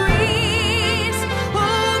above the trees,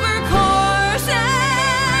 over cars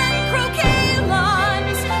and croquet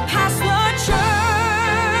lawns, past the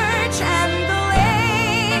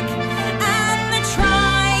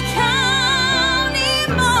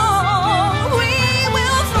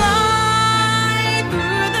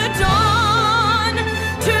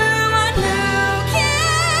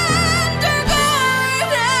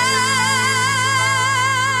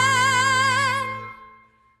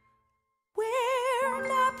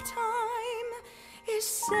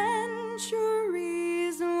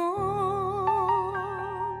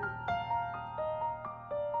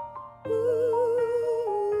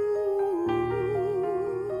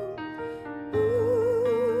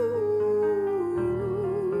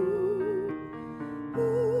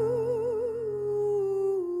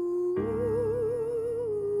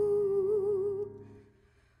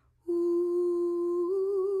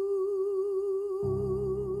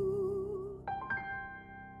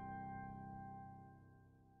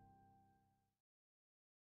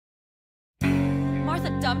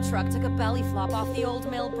dump truck took a belly flop off the Old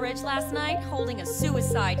Mill Bridge last night, holding a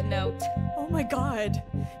suicide note. Oh my god.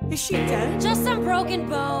 Is she dead? Just some broken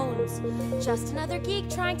bones. Just another geek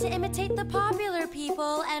trying to imitate the popular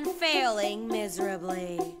people and failing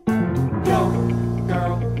miserably. Go,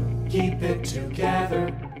 girl, keep it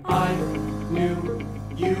together. I knew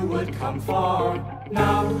you would come far.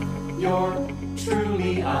 Now you're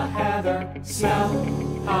truly a Heather. Smell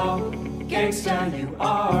how gangsta you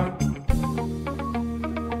are.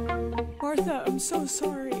 Martha, I'm so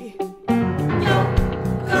sorry. Yo,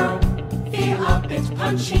 girl, feel a bit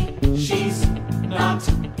punchy. She's not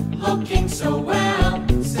looking so well.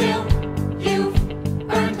 Still, you've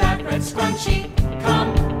earned that red scrunchie.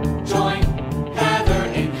 Come join Heather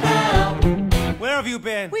in hell. Where have you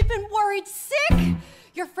been? We've been worried sick.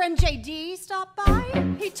 Your friend JD stopped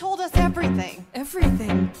by. He told us everything.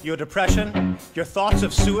 Everything? Your depression? Your thoughts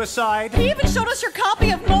of suicide? He even showed us your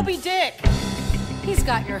copy of Moby Dick. He's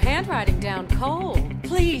got your handwriting down cold.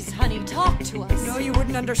 Please, honey, talk to us. No, you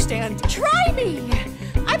wouldn't understand. Try me!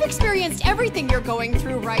 I've experienced everything you're going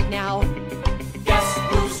through right now. Guess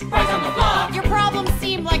who's right on the block? Your problems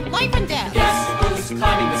seem like life and death. Guess who's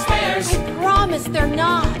climbing the stairs? I promise they're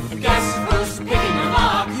not. Guess who's picking your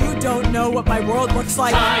lock? You don't know what my world looks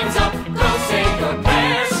like. Time's up, go say your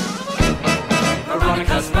prayers.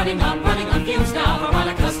 Veronica's running on fumes now.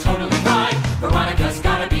 Veronica's totally fried. Veronica's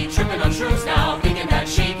gotta be tripping on shrooms now, thinking that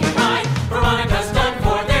she can ride. Veronica's done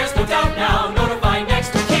for, there's no doubt now. Notify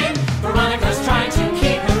next of kin. Veronica's trying to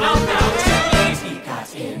keep him out now. Till he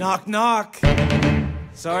got in. Knock, knock.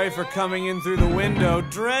 Sorry for coming in through the window.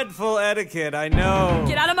 Dreadful etiquette, I know.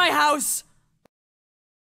 Get out of my house!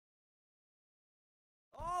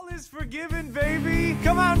 All is forgiven, baby.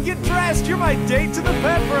 Come on, get dressed. You're my date to the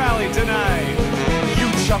pep rally tonight.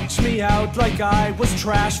 You chucked me out like I was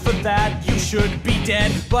trash. For that, you should be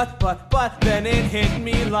dead. But then it hit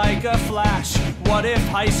me like a flash. What if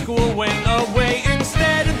high school went away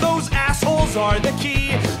instead? Those assholes are the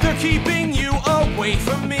key. They're keeping you away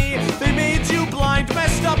from me. They made you blind,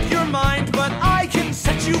 messed up your mind, but I can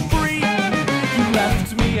set you free. You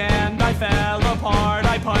left me and I fell apart.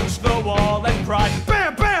 I punched the wall and cried,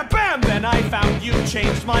 bam, bam, bam. Then I found you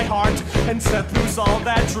changed my heart and set loose all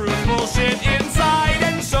that truthful shit inside.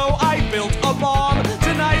 And so I built a bomb.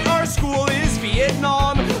 Tonight our school is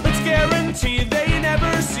Vietnam. Let's guarantee they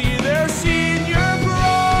never see their senior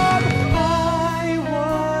prom. I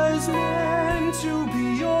was meant to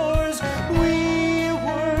be yours. We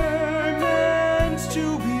were meant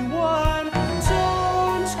to be one.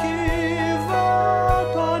 Don't give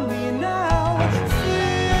up on me now.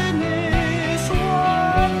 Finish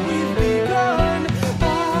what we've begun.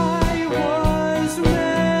 I was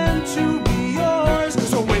meant to be yours.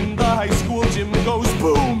 So when the high school gym goes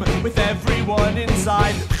boom, with everyone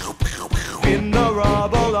inside, in the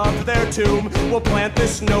rubble of their tomb, we'll plant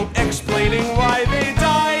this note explaining why they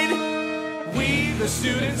died. We, the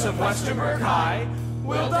students of Westerberg High,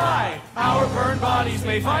 will die. Our burned bodies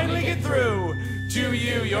may finally get through. To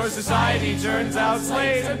you, your society turns out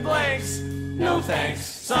slaves and blanks. No thanks.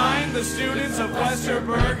 Signed, the students of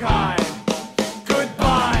Westerberg High.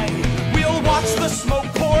 Goodbye. We'll watch the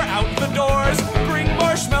smoke pour out the doors. Bring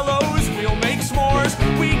marshmallows, we'll make s'mores.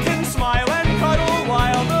 We can smile and cuddle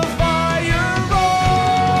while the fire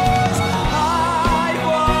roars. I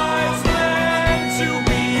was meant to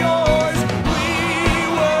be yours. We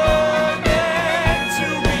were meant to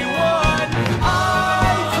be one. I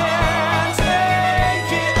can't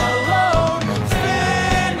take it alone.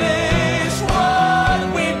 Finish what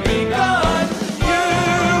we've begun. You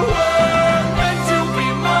were meant to be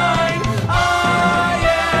mine. I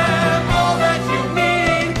am all that you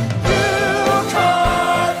need. You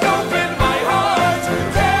can't open my heart.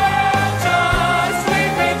 Can't just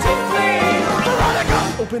leave me to bleed. Veronica,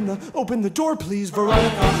 open the door, please.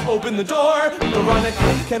 Veronica, open the door.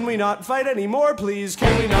 Veronica, can we not fight anymore, please?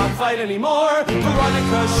 Can we not fight anymore?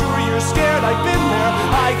 Veronica, sure you're scared. I've been there.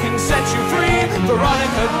 I can set you free.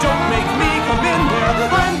 Veronica, don't make me come in there.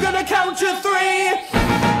 I'm gonna count to 3.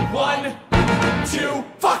 1, 2,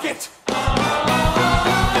 fuck it.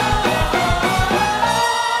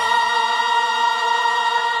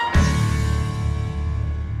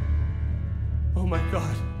 Oh my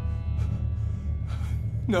God.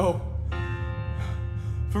 No.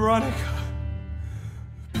 Veronica,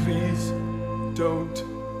 please don't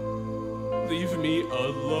leave me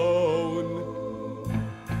alone.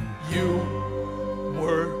 You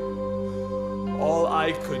were all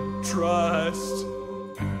I could trust.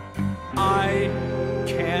 I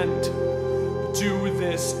can't do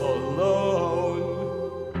this alone.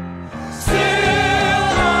 Still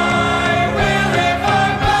I will live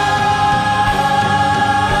on.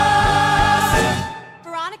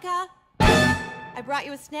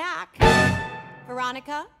 snack.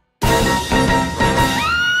 Veronica?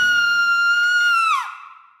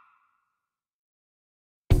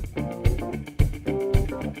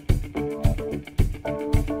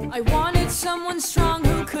 I wanted someone strong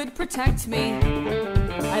who could protect me.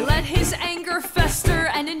 I let his anger fester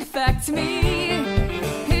and infect me.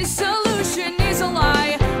 His solution is a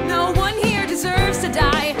lie. No one here deserves to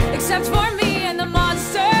die except for me and the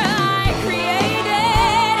monster I created.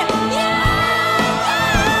 Yeah!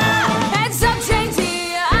 Heads up, JT,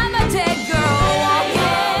 I'm a dead girl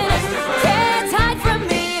walking. Can't hide from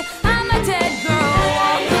me, I'm a dead girl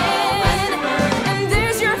walking. And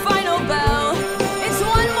there's your final bell. It's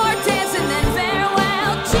one more dance and then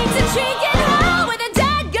farewell. Cheek to cheek in hell with a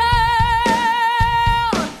dead girl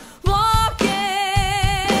walking.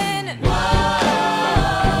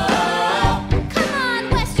 Come on,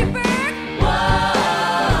 Westerberg.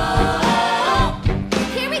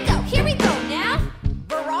 Here we go now.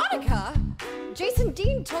 Veronica? Jason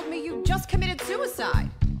Dean told me you just committed suicide.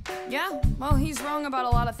 Yeah, well, he's wrong about a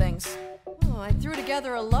lot of things. Oh, I threw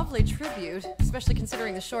together a lovely tribute, especially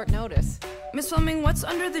considering the short notice. Miss Fleming, what's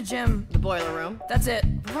under the gym? The boiler room. That's it.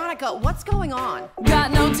 Veronica, what's going on?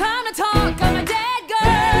 Got no time to talk, I'm a dead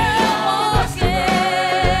girl walking.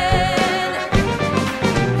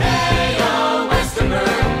 Hey, yo,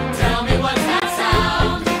 Westerberg, tell me what's that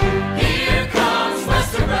sound? Here comes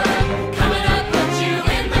Westerberg, coming up, put you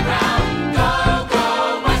in the ground. Go, go,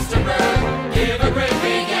 Westerberg, give a great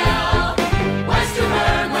big yell.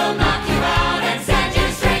 Westerberg will knock you out and send you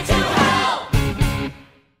straight to hell.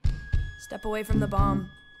 Step away from the bomb.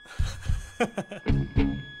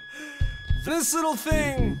 This little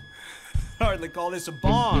thing, hardly call this a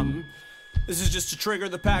bomb. This is just to trigger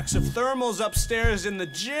the packs of thermals upstairs in the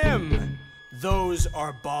gym. Those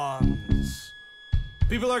are bombs.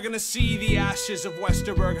 People are gonna see the ashes of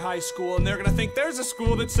Westerberg High School and they're gonna think there's a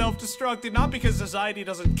school that's self-destructed, not because society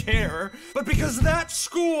doesn't care, but because that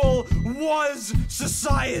school was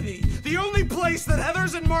society. The only place that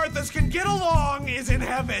Heathers and Marthas can get along is in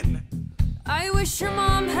heaven. I wish your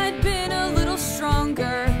mom had been a little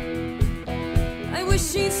stronger. I wish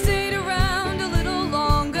she'd stayed around a little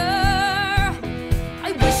longer.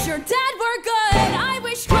 I wish your dad were good. I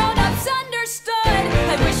wish grown-ups understood.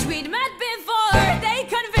 I wish we'd met before they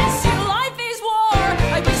convinced you life is war.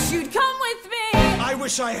 I wish you'd come with me. I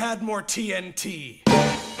wish I had more TNT.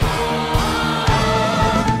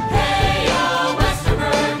 Hey, yo,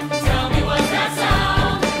 Westerberg, tell me what's that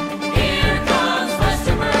sound? Here comes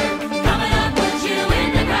Westerberg, coming up, put you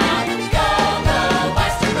in the ground. Go, go,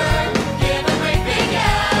 Westerberg, give a great big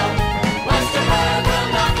yell. Westerberg will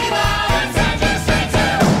knock you out and send you straight to.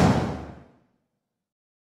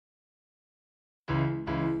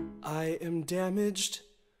 I am damaged,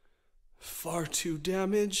 far too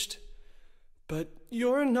damaged, but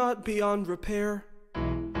you're not beyond repair.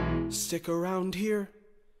 Stick around here,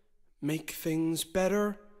 make things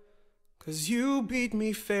better, 'cause you beat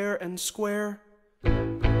me fair and square.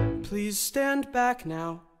 Please stand back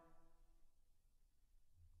now,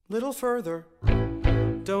 little further.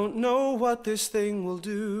 Don't know what this thing will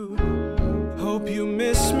do. Hope you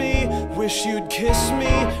miss me, wish you'd kiss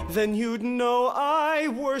me, then you'd know I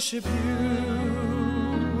worship you.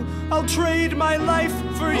 I'll trade my life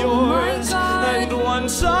for yours, and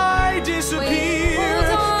once I disappear,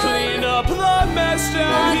 clean up the mess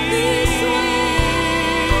down here.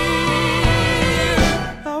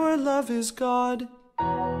 Our love is God.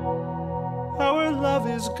 Our love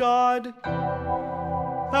is God.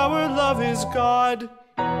 Our love is God.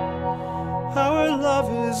 Our love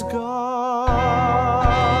is God.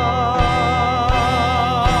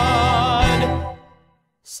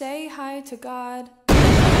 Say hi to God.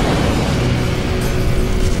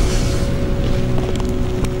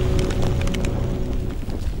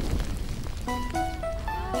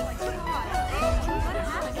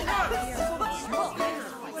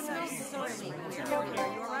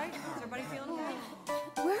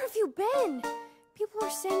 Where have you been? People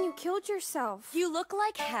are saying you killed yourself. You look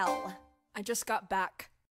like hell. I just got back.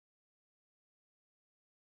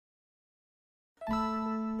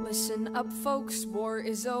 Listen up, folks, war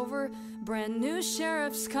is over. Brand new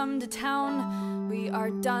sheriffs come to town. We are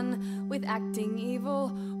done with acting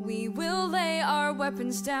evil. We will lay our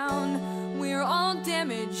weapons down. We're all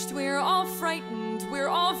damaged, we're all frightened, we're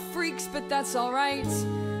all freaks, but that's alright.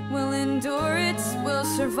 We'll endure it, we'll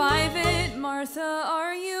survive it. Martha,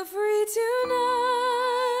 are you free tonight?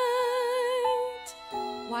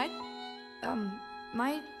 What?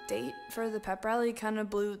 My date for the pep rally kind of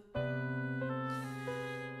blew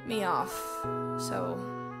me off. So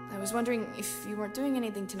I was wondering if you weren't doing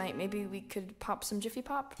anything tonight, maybe we could pop some Jiffy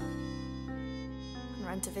Pop and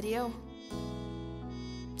rent a video.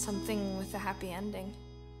 Something with a happy ending.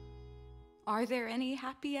 Are there any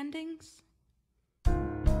happy endings?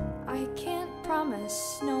 I can't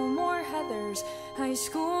promise no more Heathers. High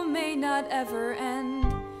school may not ever end.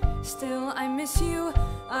 Still, I miss you.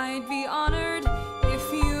 I'd be honored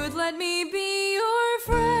if you'd let me be your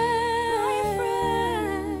friend. My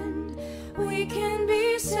friend. We can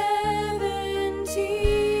be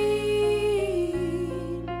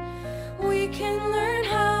 17. We can learn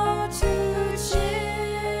how to chill.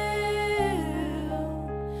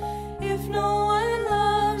 If no one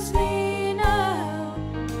loves me now,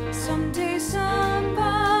 someday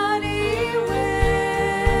somebody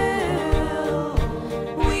will.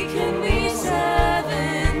 We can be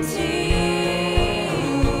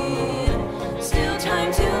 17. Still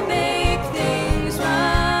time to make things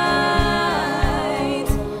right.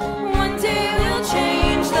 One day we'll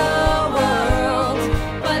change the world,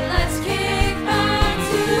 but let's kick back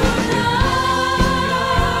tonight.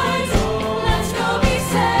 Let's go be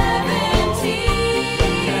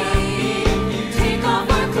 17. Take off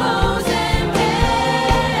our clothes and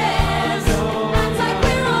dance. Act like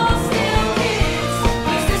we're all still kids,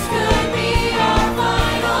 'cause this could be our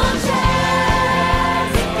final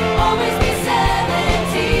chance. Always be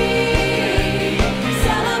 17.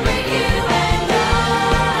 Celebrate you and I.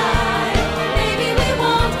 Maybe we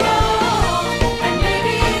won't grow old, and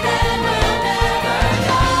maybe then we'll never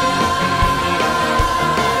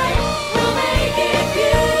die. We'll make it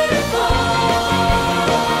beautiful.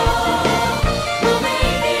 We'll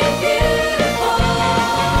make it beautiful.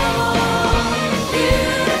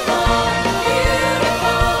 Beautiful,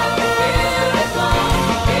 beautiful, beautiful,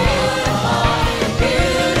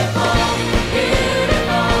 beautiful,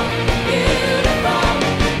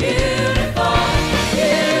 beautiful,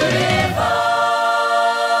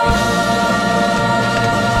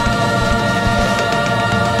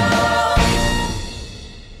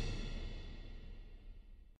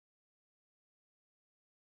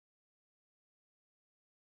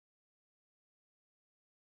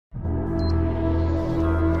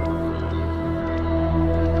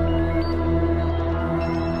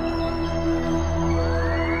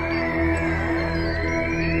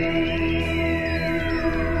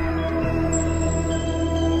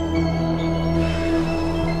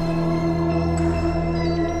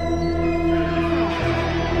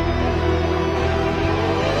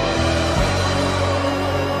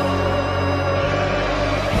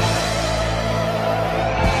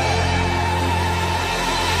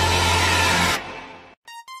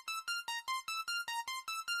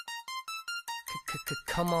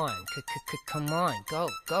 Come on, come on, go,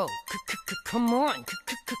 go. Come on,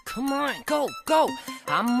 come on, go, go.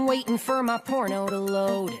 I'm waiting for my porno to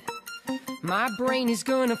load. My brain is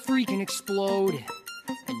gonna freaking explode.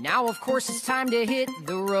 And now, of course, it's time to hit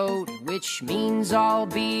the road, which means I'll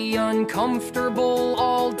be uncomfortable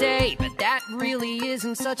all day. But that really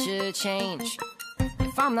isn't such a change.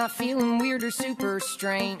 If I'm not feeling weird or super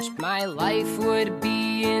strange, my life would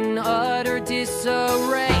be in utter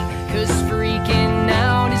disarray. 'Cause freaking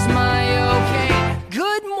out is my okay.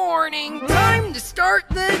 Good morning, time to start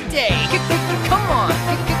the day. Come on,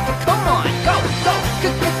 come on, go, go.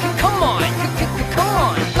 Come on, come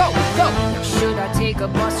on, go, go. Should I take a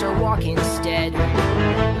bus or walk instead?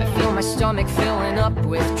 I feel my stomach filling up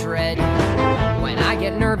with dread. When I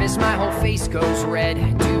get nervous, my whole face goes red.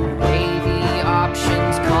 Do weigh the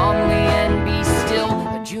options calmly and be still.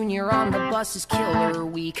 A junior on the bus is killer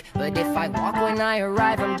weak, but if I walk when I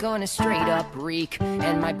arrive, I'm gonna straight up reek.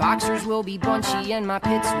 And my boxers will be bunchy and my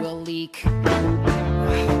pits will leak.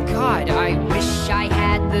 God, I wish I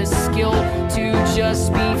had the skill to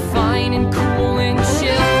just be fine and cool and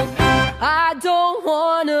chill. I don't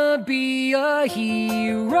wanna be a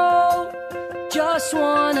hero, just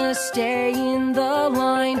wanna stay in the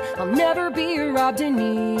line. I'll never be a Rob De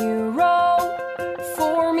Niro.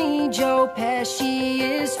 For me, Joe Pesci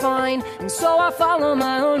is fine. And so I follow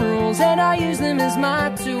my own rules, and I use them as my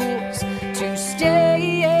tools to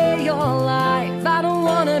stay alive. I don't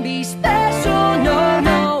wanna be special, no,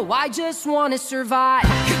 no, I just wanna survive.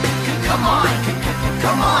 Come on,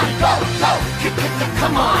 come on, go, go.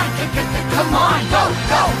 Come on, come on, go,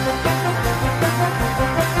 go.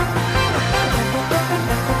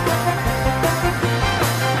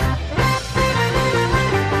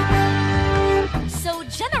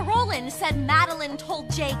 Said Madeline told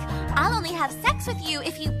Jake, I'll only have sex with you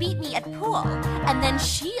if you beat me at pool. And then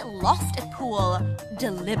she lost at pool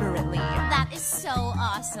deliberately. That is so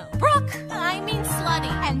awesome. Brooke, I mean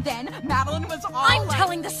slutty. And then Madeline was all I'm like,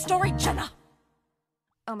 telling the story, Jenna.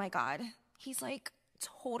 oh my god, he's like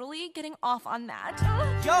totally getting off on that.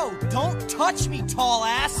 Yo, don't touch me, tall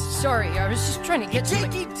ass! Sorry, I was just trying to get to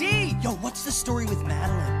Jakey D! Yo, what's the story with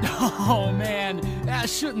Madeline? Oh, man, I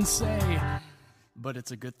shouldn't say. But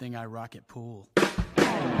it's a good thing I rock at pool.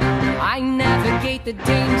 I navigate the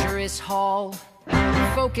dangerous hall.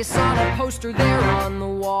 Focus on a poster there on the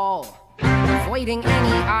wall. Avoiding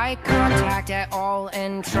any eye contact at all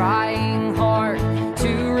and trying hard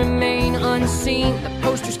to remain unseen. The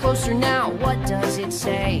poster's closer now, what does it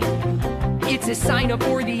say? It's a sign-up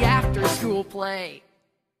for the after-school play.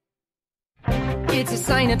 It's a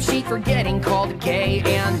sign-up sheet for getting called gay,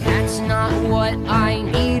 and that's not what I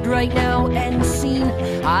need right now. End scene,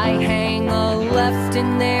 I hang a left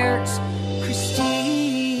and there's Christine.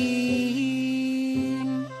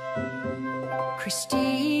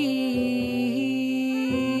 Christine.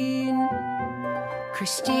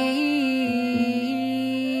 Christine.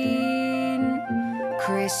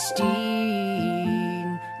 Christine.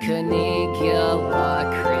 Caligula.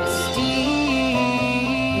 Christine.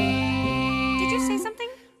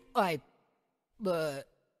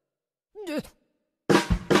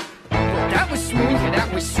 That was smooth, yeah,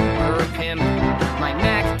 that was super pimp. My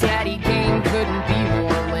Mac Daddy game couldn't be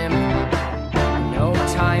more limp. No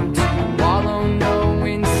time to wallow, no,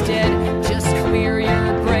 instead just clear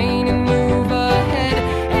your brain and move ahead.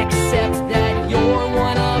 Except that you're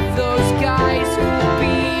one of those guys who'll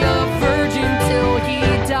be a virgin till he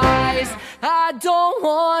dies. I don't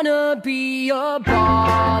wanna be a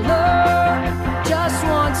baller, just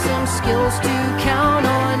want some skills to count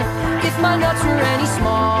on. If my nuts were any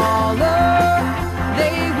smaller,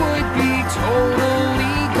 they would be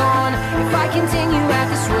totally gone. If I continue at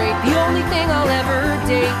this rate, the only thing I'll ever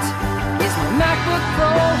date is my MacBook Pro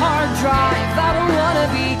hard drive. I don't wanna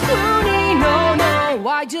be Clooney, no, no,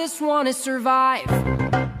 I just wanna survive.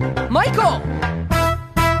 Michael!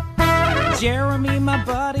 Jeremy, my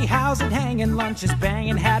buddy, how's it hanging? Lunch is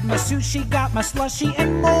banging, had my sushi, got my slushy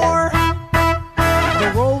and more.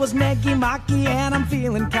 The roll was Negi Maki and I'm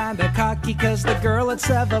feeling kinda cocky, cause the girl at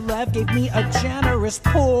 7-Eleven gave me a generous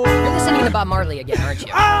pour. You're listening to Bob Marley again, aren't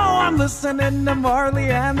you? Oh, I'm listening to Marley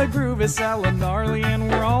and the groove is hella gnarly, and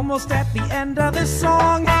we're almost at the end of this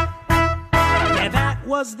song. Yeah, that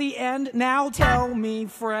was the end. Now tell me,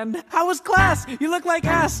 friend, how was class? You look like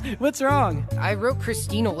ass. What's wrong? I wrote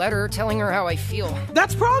Christine a letter telling her how I feel.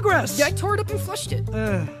 That's progress! Yeah, I tore it up and flushed it.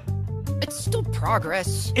 It's still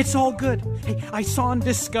progress. It's all good. Hey, I saw on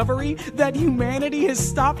Discovery that humanity has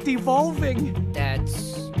stopped evolving.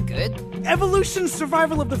 That's good. Evolution's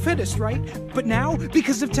survival of the fittest, right? But now,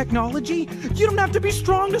 because of technology, you don't have to be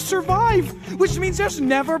strong to survive, which means there's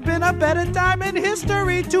never been a better time in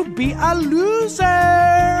history to be a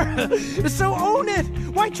loser. So own it.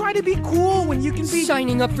 Why try to be cool when you can be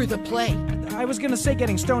signing up for the play? I was gonna say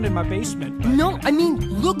getting stoned in my basement. No, I mean,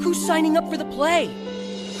 look who's signing up for the play.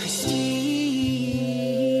 Christine.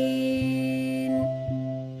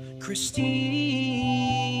 Christine.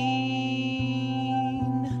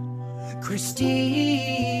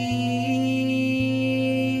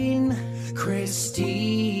 Christine.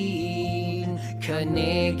 Christine.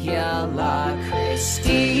 Caligula.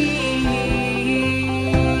 Christine.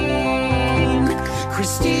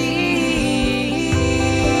 Christine.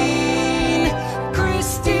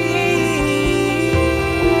 Christine.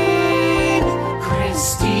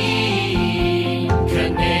 Christine.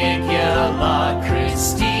 Caligula.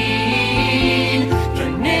 Christine.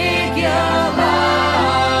 Caligula.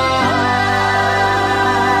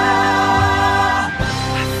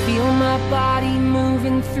 I feel my body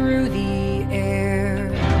moving through the air.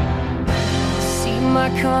 See my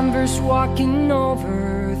Converse walking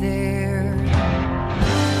over there.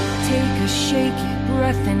 Take a shaky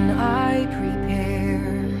breath and I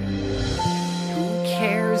prepare. Who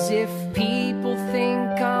cares if people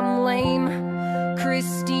think I'm lame?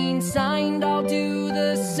 Christine signed, I'll do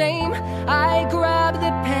the same. I grab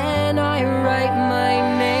the pen, I write my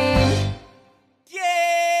name.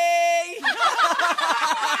 Yay!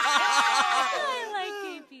 I like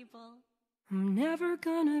gay people. I'm never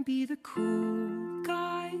gonna be the cool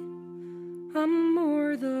guy. I'm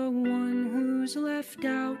more the one who's left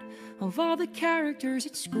out of all the characters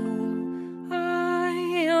at school. I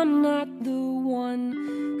am not the one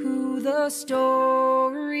who the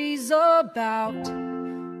story's about.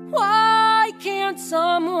 Why can't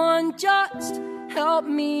someone just help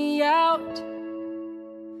me out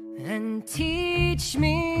and teach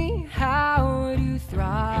me how to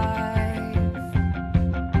thrive?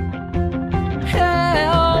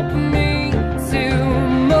 Help me to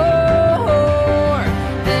more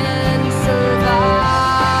than survive.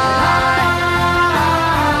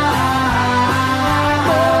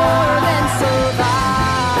 More than survive.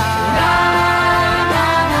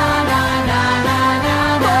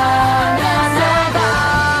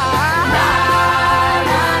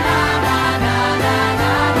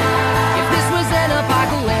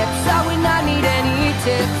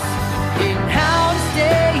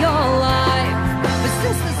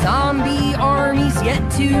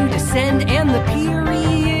 descend, and the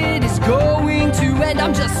period is going to end.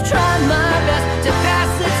 I'm just trying my best to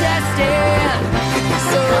pass the test and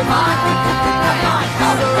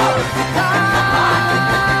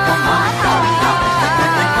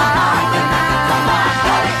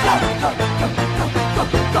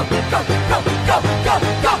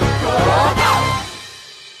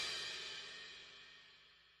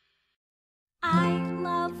I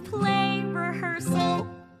love play rehearsal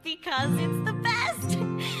because it's the best.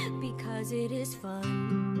 Because it is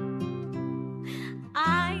fun.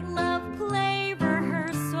 I love play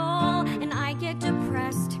rehearsal, And I get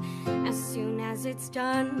depressed as soon as it's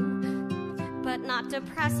done. but not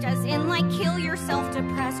depressed as in like kill yourself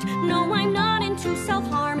depressed. No, I'm not into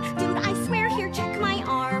self-harm. Dude, I swear here, check my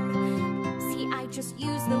arm. See, I just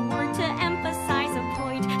use the word to emphasize a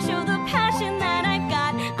point. Show the passion that I've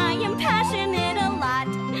got. I am passionate a lot.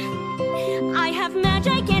 I have mad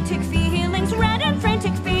gigantic feelings, red and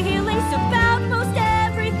frantic feelings about most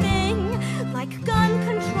everything. Like gun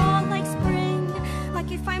control, like spring.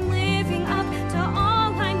 Like if I'm living up to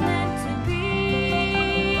all I'm meant to be.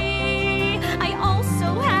 I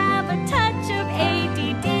also have a touch of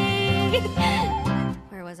ADD.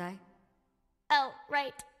 Where was I? Oh,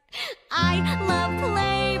 right. I love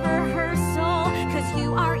play rehearsal, cause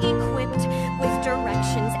you are equipped with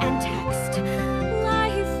directions and text.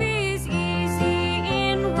 Life is easy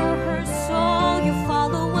in rehearsal. You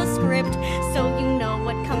follow a script, so you know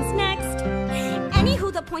what comes next.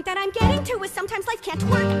 Anywho, the point that I'm getting to is sometimes life can't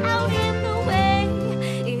work out in the way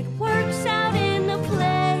it works out in the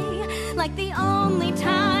play. Like the only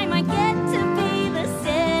time I get to be the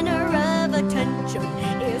center of attention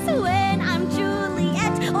is when I'm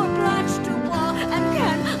Juliet or Blanche Dubois. And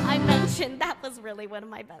can I mention that was really one of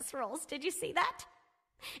my best roles? Did you see that?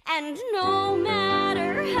 And no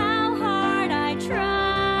matter how hard I try,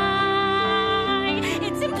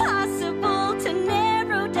 it's impossible to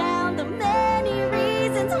narrow down the many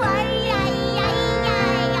reasons why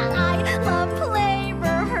I love play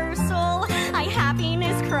rehearsal. I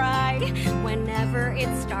happiness cry whenever it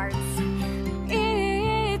starts.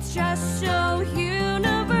 It's just so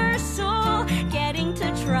universal, Getting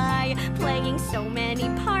to try playing so many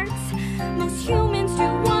parts. Most humans do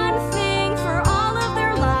one thing for all of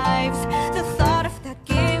their lives. The thought of that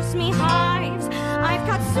gives me hives. I've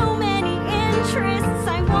got so many interests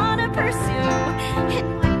I want to pursue.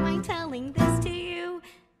 And why am I telling this to you?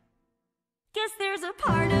 Guess there's a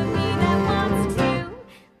part of me that wants to.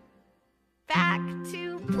 Back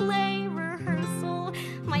to play rehearsal.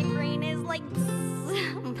 My brain is like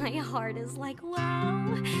bzz. My heart is like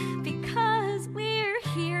wow. Because we're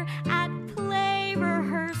here at play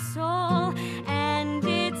rehearsal. And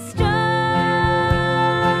it's starting.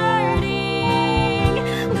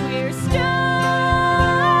 We're starting.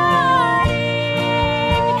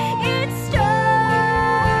 It's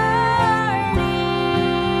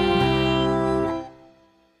starting.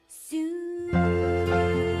 Soon.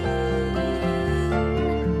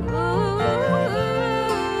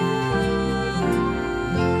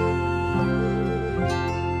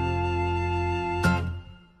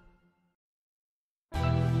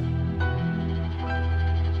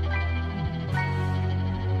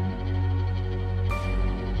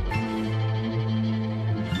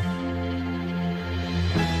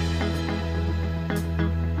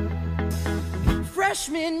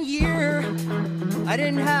 Freshman year, I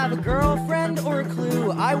didn't have a girlfriend or a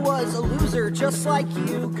clue. I was a loser just like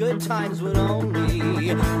you. Good times would only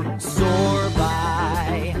soar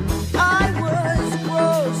by. I was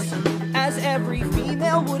gross, as every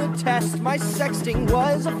female would attest. My sexting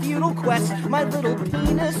was a futile quest. My little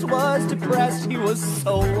penis was depressed. He was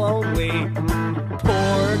so lonely,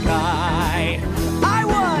 poor guy. I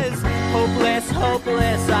was hopeless,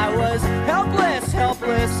 hopeless. I was helpless,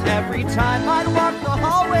 helpless. Every time I'd walk the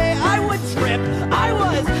hallway, I would trip. I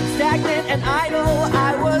was stagnant and idle.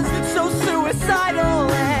 I was so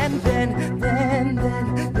suicidal. And then,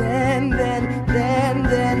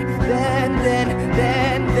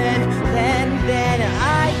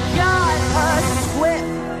 I got a squip.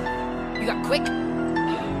 You got quick?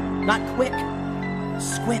 Not quick.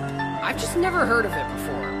 Squip. I've just never heard of it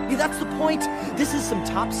before. Yeah, that's the point. This is some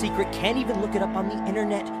top secret, can't even look it up on the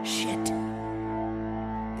internet shit.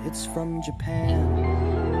 It's from Japan.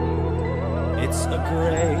 It's a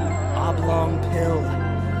gray, oblong pill.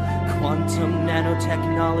 Quantum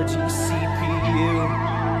nanotechnology CPU.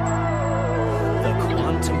 The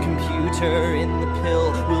quantum computer in the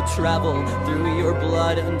pill will travel through your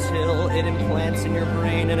blood until it implants in your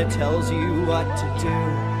brain and it tells you what to do.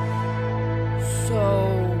 So,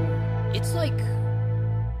 it's like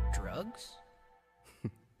drugs?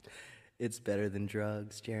 It's better than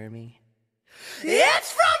drugs, Jeremy.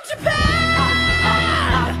 It's from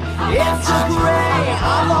Japan! It's a gray,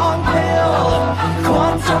 oblong pill,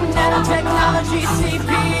 quantum nanotechnology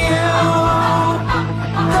CPU.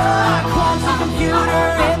 The quantum computer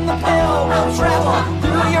in the pill will travel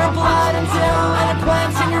through your blood until it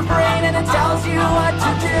implants in your brain and it tells you what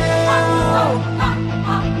to do.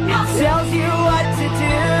 It tells you what to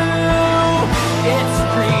do. It's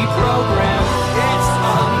pre-programmed. It's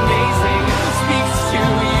amazing. It speaks to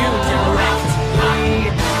you directly.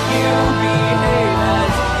 You behave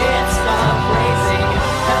as it's amazing.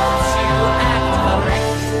 Helps you act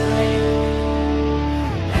correctly.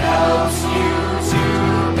 Helps you to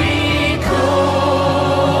be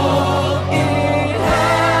cool. It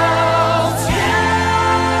helps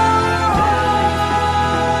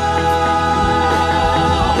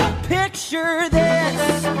you. Picture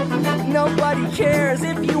this. Nobody cares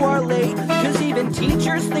if you are late, cause even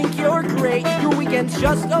teachers think you're great. Your weekend's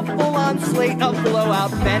just a full-on slate of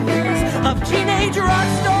blowout menus, of teenage rock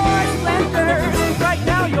star splendors. Right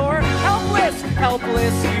now you're helpless,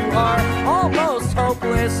 helpless. You are almost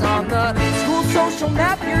hopeless. On the school social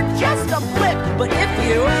map you're just a blip. But if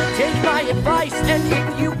you take my advice and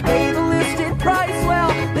if you pay the listed price,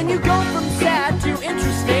 well, then you go from sad to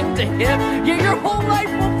interesting to hip. Yeah, your whole life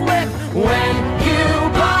will flip when you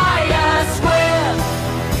buy a Swift.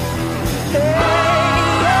 Hey,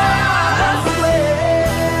 yeah, a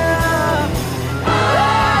Swift.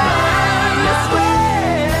 Hey, a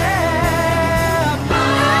Swift.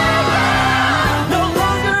 No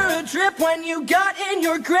longer a drip when you got in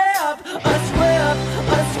your grip. A Swift,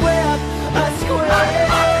 a Swift, a Swift.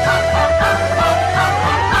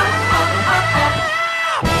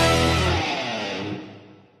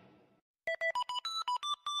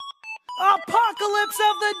 Apocalypse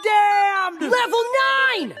of the Damned! Level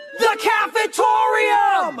 9! The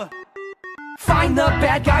Cafetorium! Find the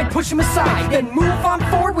bad guy, push him aside, then move on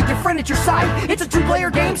forward with your friend at your side. It's a two-player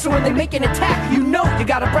game, so when they make an attack, you know you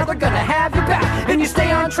got a brother gonna have your back. And you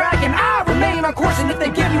stay on track and remain on course. And if they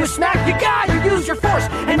give you a smack, you use your force.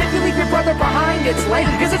 And if you leave your brother behind, it's lame,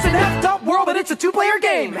 cause it's an effed up world, but it's a two-player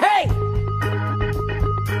game. Hey!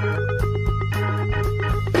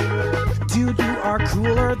 Dude, you are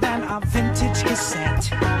cooler than a vintage cassette.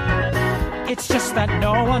 It's just that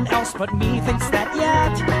no one else but me thinks that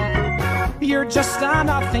yet. You're just a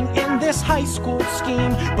nothing in this high school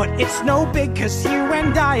scheme, but it's no big cause you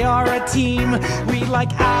and I are a team. We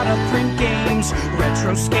like out-of-print games,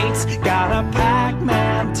 retro skates, got a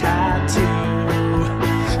Pac-Man tattoo.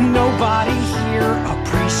 Nobody here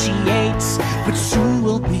appreciates, but soon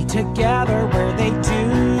we'll be together where they do.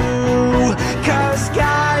 Cause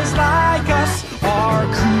guys like us are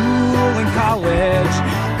cool in college,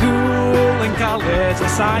 cool in college,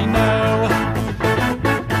 yes I know.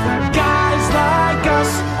 Guys like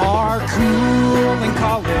us are cool in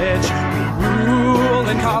college, we rule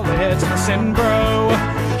in college, listen bro.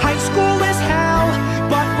 High school is hell,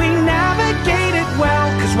 but we navigate it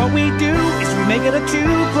well, cause what we do is we make it a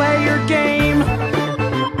two-player game.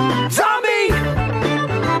 Zombie!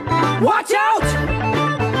 Watch out!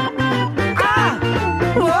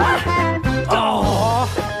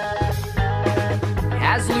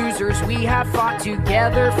 As losers, we have fought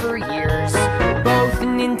together for years. Both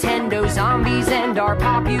Nintendo zombies and our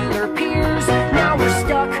popular peers. Now we're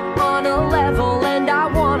stuck on a level and I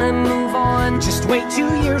wanna move on. Just wait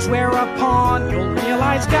 2 years, whereupon you'll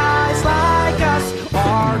realize guys like us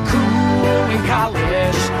are cool in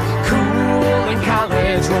college. Cool in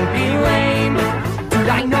college won't be lame. Dude,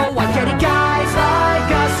 I know, I get it. Guys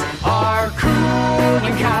like us are cool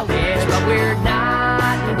in college, but we're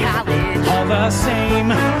not in college. All the same,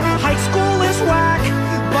 high school is whack,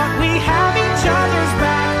 but we have each other's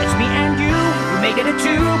back. It's me and you, we make it a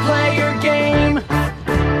two-player game.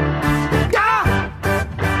 Ah!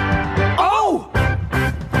 Oh!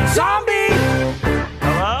 Zombie!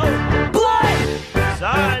 Hello? Blood!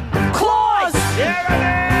 Son! Claws!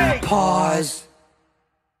 Jeremy! Pause.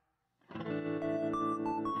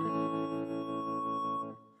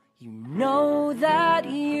 You know that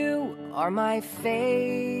you are my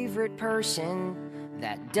favorite person.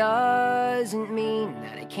 That doesn't mean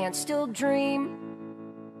that I can't still dream.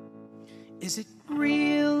 Is it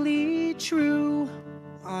really true?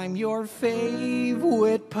 I'm your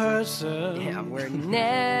favorite person. Yeah, we're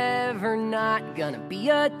never not gonna be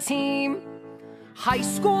a team. High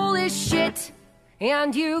school is shit,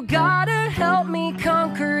 and you gotta help me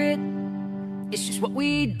conquer it. It's just what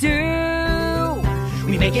we do.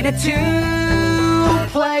 We make it a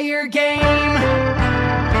two-player game.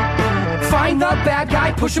 Find the bad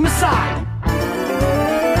guy, push him aside.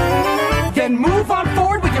 then move on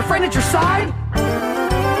forward with your friend at your side.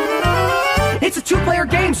 It's a two-player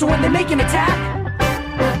game, so when they make an attack,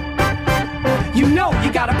 you know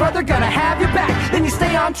you got a brother gonna have your back. Then you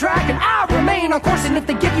stay on track and I'll remain on course. And if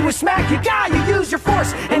they give you a smack, you use your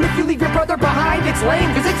force. And if you leave your brother behind, it's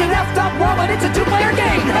lame, cause it's an effed up world, but it's a two-player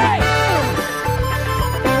game. Hey!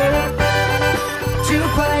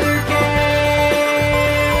 Two-player game.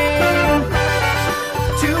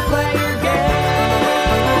 Two-player game.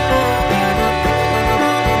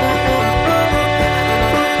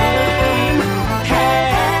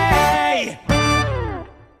 Hey!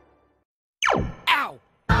 Ow!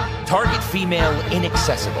 Target female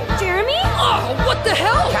inaccessible. Jeremy? Oh, what the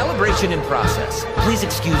hell? Calibration in process. Please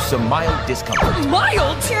excuse some mild discomfort.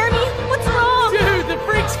 Mild? Jeremy, what's wrong? Dude, the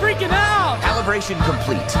freak's freaking out! Calibration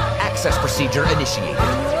complete. Access procedure initiated.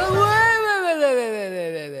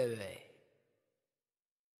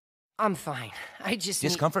 I'm fine. I just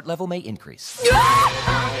Discomfort level may increase.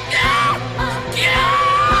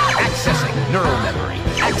 Accessing neural memory.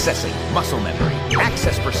 Accessing muscle memory.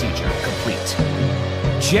 Access procedure complete.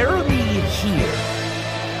 Jeremy here.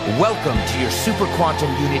 Welcome to your Super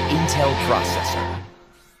Quantum Unit Intel processor.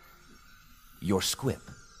 Your squip.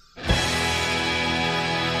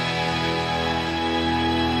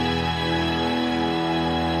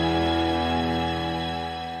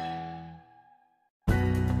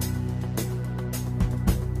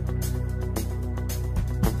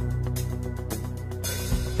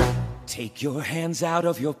 Take your hands out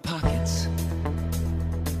of your pockets.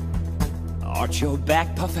 Arch your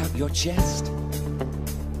back, puff out your chest.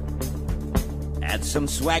 Add some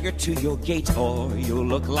swagger to your gait, or you'll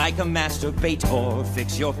look like a masturbate. Or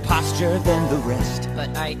fix your posture, then the rest.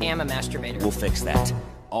 But I am a masturbator. We'll fix that.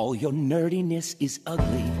 All your nerdiness is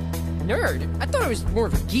ugly. Nerd? I thought I was more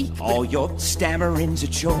of a geek. All your stammering's a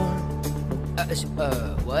chore.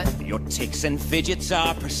 What? Your tics and fidgets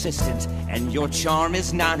are persistent, and your charm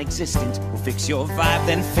is non-existent. We'll fix your vibe,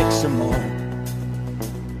 then fix some more.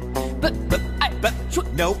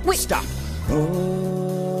 No, wait. Stop.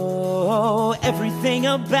 Oh, everything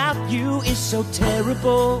about you is so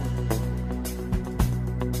terrible.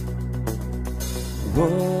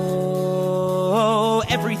 Whoa,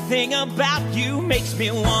 everything about you makes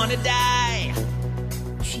me wanna die.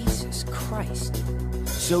 Jesus Christ.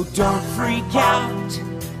 So don't freak out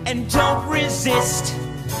and don't resist,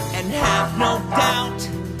 and have no doubt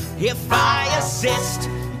if I assist,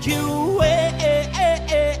 you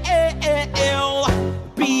will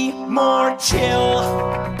be more chill.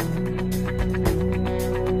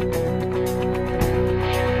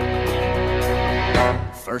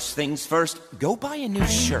 First things first, go buy a new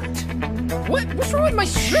shirt. What's wrong with my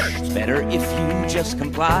shirt? It's better if you just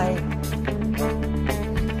comply.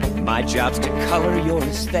 My job's to color your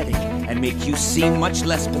aesthetic and make you seem much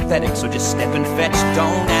less pathetic. So just step and fetch,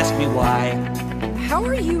 don't ask me why. How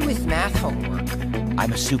are you with math homework?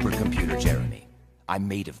 I'm a supercomputer, Jeremy. I'm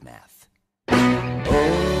made of math.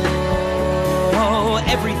 Oh,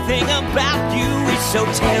 everything about you is so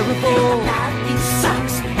terrible. Everything about you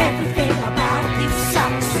sucks. Everything about you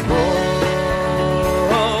sucks.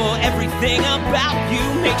 Oh, everything about you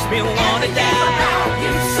makes me wanna die. Everything about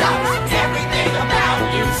you sucks. Everything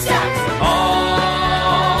about you sucks.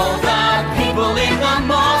 All the people in the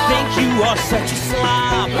mall think you are such a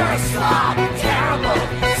slob. You're a slob. Terrible.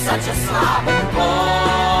 Such a slob. Boy,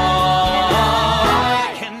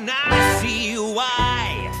 can I see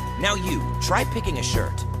why? Now you, try picking a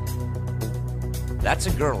shirt. That's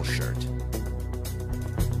a girl's shirt.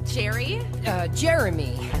 Jerry?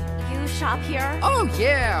 Jeremy. You shop here? Oh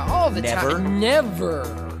yeah, all the Never? time. Never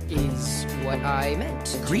is what I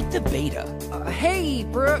meant. Greet the beta. Hey,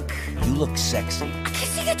 Brooke. You look sexy. I can't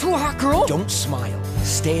say that to a hot girl. Don't smile.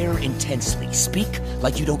 Stare intensely. Speak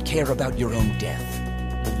like you don't care about your own death.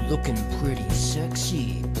 Looking pretty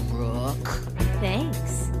sexy, Brooke.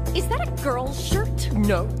 Thanks. Is that a girl's shirt?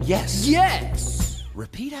 No. Yes. Yes.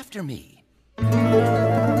 Repeat after me.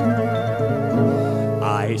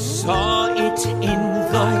 I saw it in the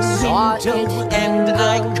window, and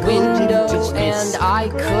I couldn't dismiss. And I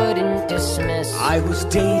couldn't dismiss. I was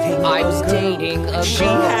dating a girl. She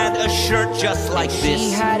had a shirt just like this.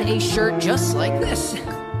 She had a shirt just like this.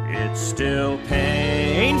 It's still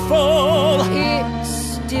painful. It's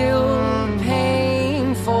still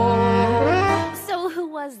painful. So who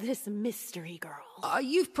was this mystery girl?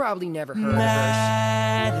 You've probably never heard of her.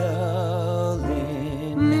 Madeline.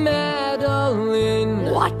 Madeline.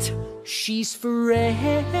 What? She's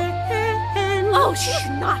friends Oh, she's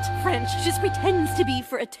not French. She just pretends to be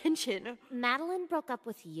for attention. Madeline broke up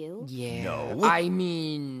with you? Yeah. No. I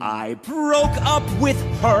mean... I broke up with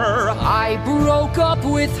her. I broke up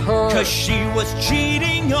with her. 'Cause she was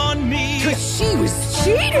cheating on me. 'Cause she was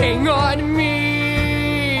cheating on me.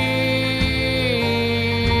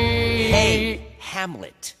 Hey,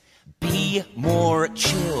 Hamlet, be more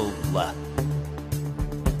chill.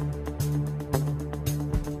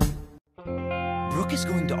 Brooke is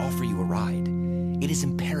going to offer you a ride. It is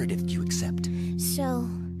imperative you accept. So,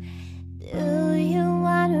 do you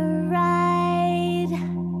want to ride?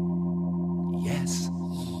 Yes.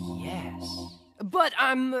 Yes. But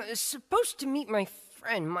I'm supposed to meet my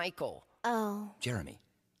friend Michael. Oh. Jeremy,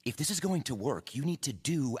 if this is going to work, you need to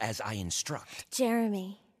do as I instruct.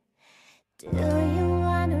 Jeremy, do you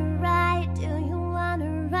want to ride? Do you want to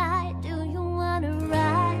ride? Do you want to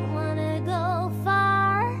ride? Wanna go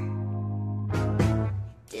far?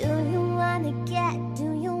 Do you want to get?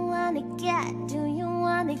 Do you want to get? Do you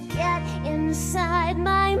want to get inside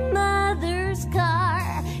my mother's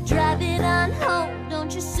car? Drive it on home,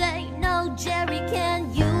 don't you say no, Jerry,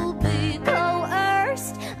 can you be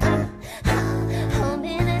coerced? Home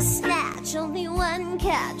in a snatch, only one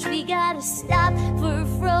catch. We gotta stop for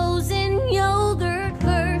frozen yogurt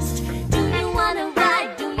first. Do you wanna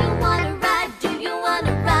ride? Do you wanna ride? Do you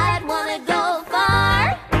wanna ride? Wanna go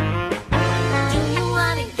far? Do you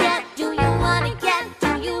wanna get? Do you wanna get?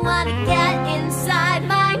 Do you wanna get inside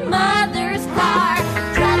my mother's car?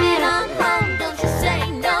 Drive it on home, don't you say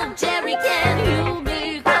no, Jerry, can you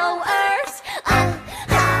be coerced?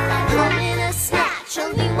 Home in a snatch,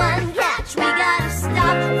 only one catch. We gotta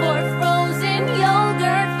stop for frozen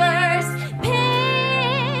yogurt first.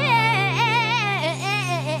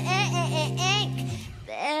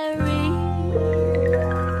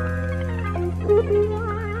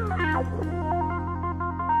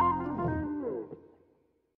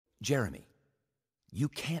 Jeremy, you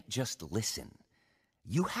can't just listen.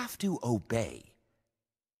 You have to obey.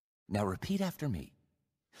 Now repeat after me.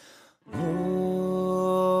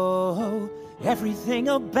 Oh, everything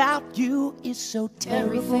about you is so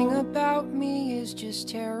terrible. Everything about me is just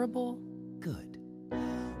terrible. Good.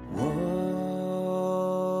 Whoa,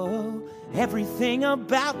 everything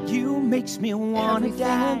about you makes me wanna Everything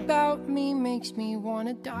die. about me makes me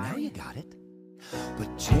wanna die. Now you got it.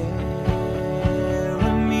 But Jeremy,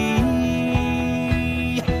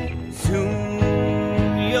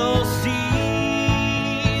 soon you'll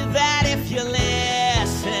see that if you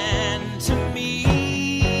listen to me,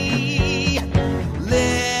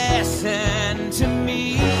 listen to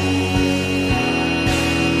me,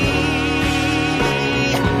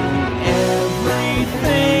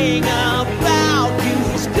 everything about you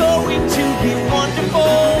is going to be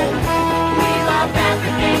wonderful. We love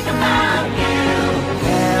everything about you.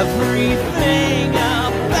 Everything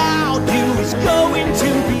about you is going to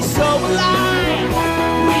be so alive.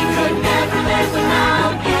 We could never live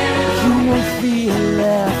without you. You won't feel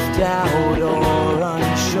left out or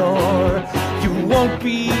unsure. You won't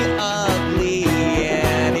be ugly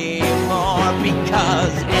anymore,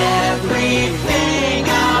 because everything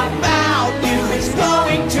about you is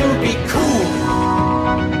going to be cool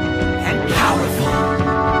and powerful,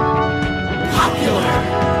 popular,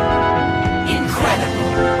 incredible.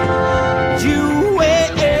 You will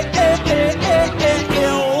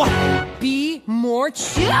be more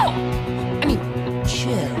chill. I mean,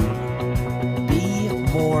 chill. Be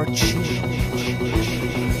more chill. Be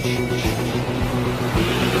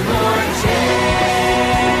more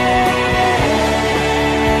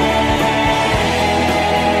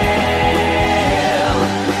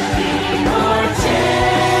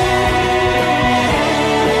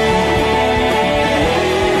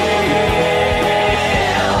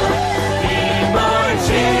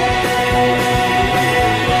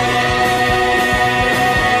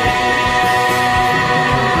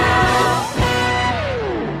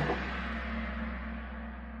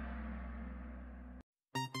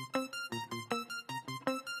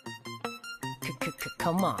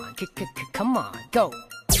Come on, come on, go.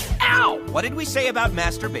 Ow! What did we say about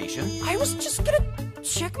masturbation? I was just gonna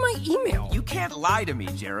check my email. You can't lie to me,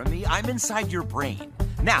 Jeremy. I'm inside your brain.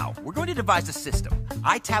 Now, we're going to devise a system.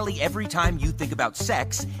 I tally every time you think about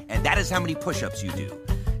sex, and that is how many push-ups you do.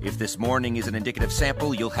 If this morning is an indicative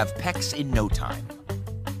sample, you'll have pecs in no time.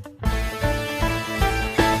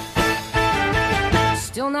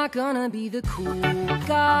 Still not gonna be the cool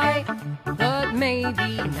guy, but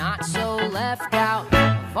maybe not so left out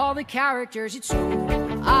of all the characters at school.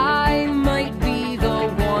 I might be the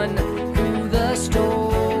one who the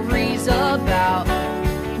story's about.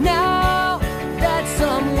 Now that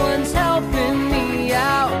someone's helping me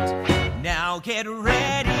out. Now get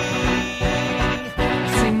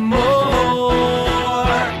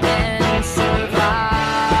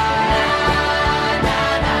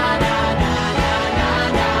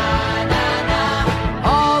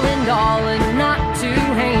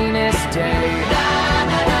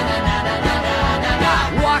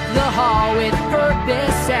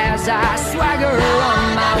as I swagger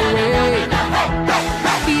on my way.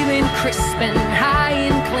 Feeling crisp and high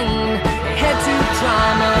and clean, head to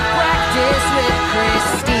drama practice with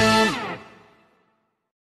Christine.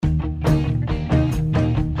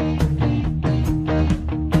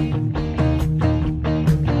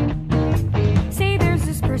 Say there's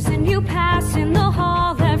this person you pass in the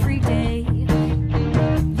hall every day.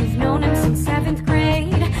 You've known him since 7th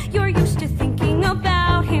grade. You're used to thinking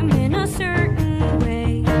about him in a certain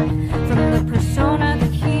way, from the persona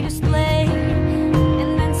that he displayed.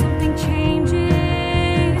 And then something changes,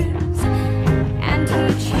 and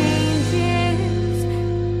he changes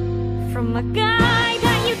from a guy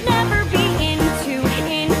that you'd never be into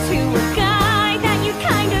a guy that you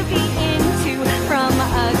kind of be into, from a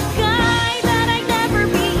guy that I'd never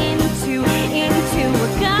be into a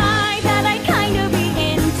guy that I kind of be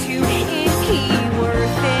into. Is he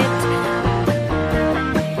worth it?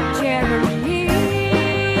 Jeremy,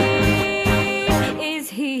 is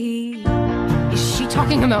he? Is she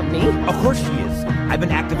talking about me? Of course she is. I've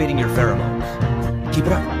been activating your pheromones. Keep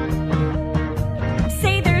it up.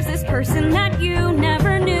 Say there's this person that you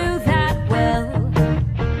never knew that well.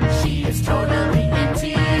 She is totally into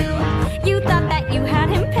you. You thought that you had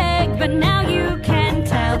him pegged, but now you can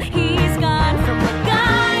tell he's gone from a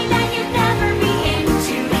guy that you'd never be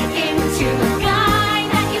into a guy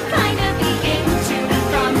that you kind of be into,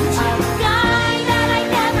 from a guy that I'd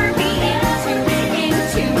never be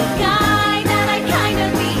into a guy that I kind of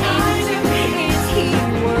be into. Is he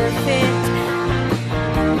worth it?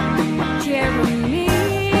 Jeremy,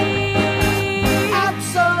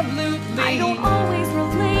 absolutely. I don't always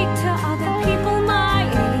relate to other people my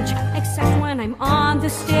age, except when I'm on the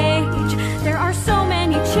stage. There are so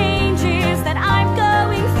many changes that I'm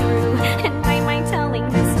going through, and I mind telling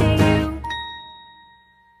this to you.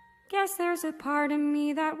 Guess there's a part of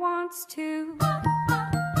me that wants to.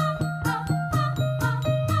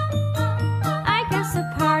 I guess a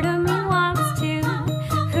part of me wants to.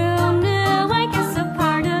 Who knew? I guess a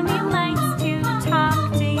part of me likes to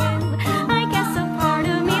talk to you. I guess a part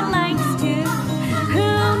of me likes to. Who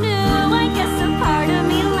knew? I guess a part of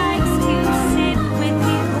me likes to sit with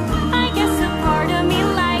you. I guess a part of me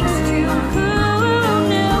likes to. Who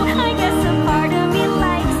knew? I guess a part of me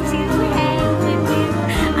likes to hang with you.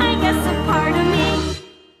 I guess a part of me.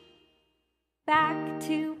 Back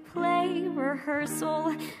to play rehearsal.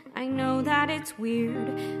 I know that it's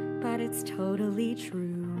weird, but it's totally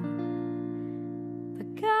true. The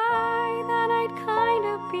guy that I'd kind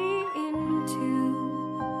of be into.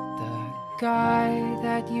 The guy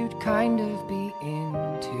that you'd kind of be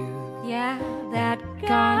into. Yeah, that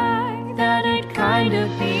guy that I'd kind of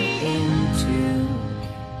be into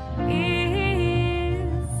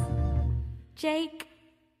is Jake.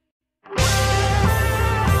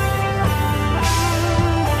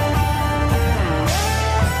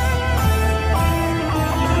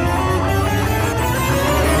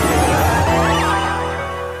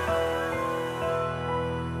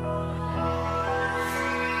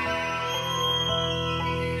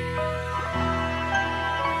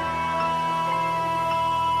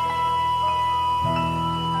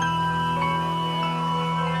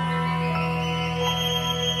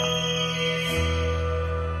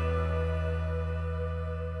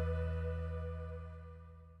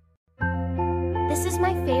 This is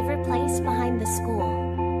my favorite place behind the school.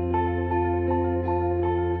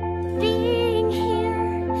 Being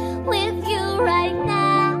here with you right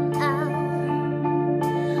now.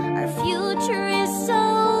 Our future is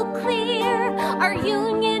so clear. Our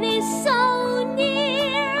union is so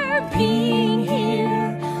near. Being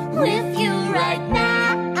here with you right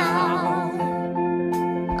now.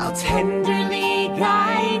 I'll tenderly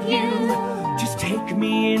guide you. Just take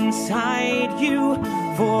me inside you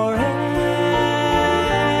forever.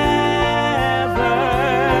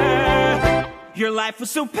 Your life was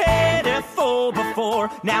so pitiful before.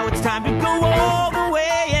 Now it's time to go all the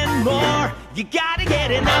way and more. You gotta get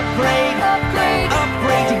an upgrade. Upgrade.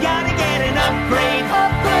 Upgrade. You gotta get an upgrade.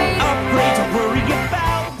 Upgrade. Upgrade. Don't worry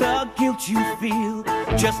about the guilt you feel.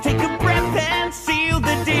 Just take a breath and seal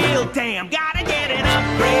the deal. Damn, gotta get an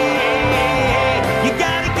upgrade. You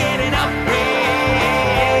gotta get an upgrade.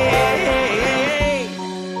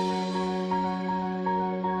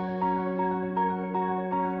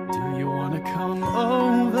 Do you wanna come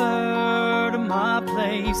over to my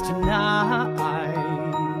place tonight?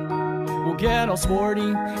 We'll get all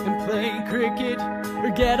sporty and play cricket,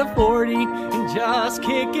 or get a 40 and just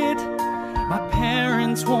kick it. My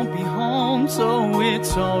parents won't be home, so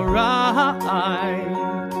it's alright.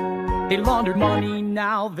 They laundered money,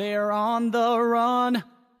 now they're on the run.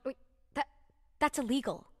 Wait, that's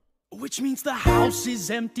illegal. Which means the house is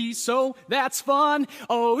empty, so that's fun.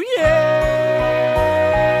 Oh yeah,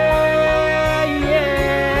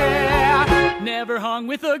 yeah. Never hung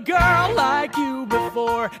with a girl like you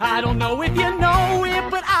before. I don't know if you know it,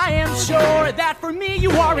 but I am sure that for me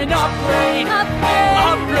you are an upgrade.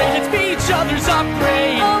 Upgrade, let's be each other's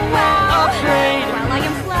upgrade. Oh wow, upgrade. Well, I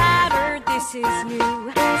am flattered this is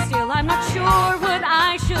new. Still, I'm not sure what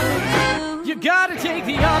I should do. You gotta take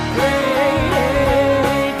the upgrade.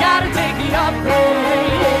 Gotta take the upgrade.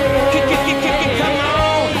 Come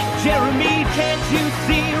on, Jeremy, can't you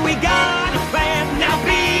see we got a plan? Now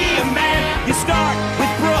be a man. You start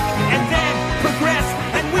with Brooke and then progress,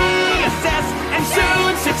 and we assess, and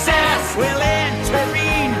soon success will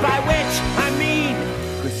intervene. By which I mean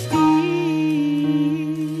Christine.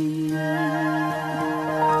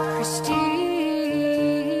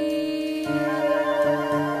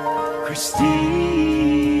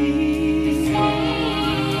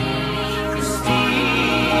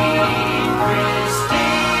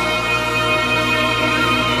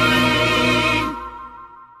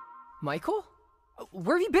 Michael?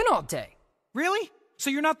 Where have you been all day? Really? So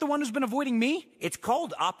you're not the one who's been avoiding me? It's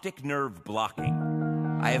called optic nerve blocking.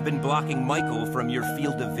 I have been blocking Michael from your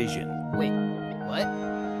field of vision. Wait, what?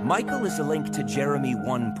 Michael is a link to Jeremy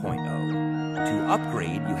 1.0. To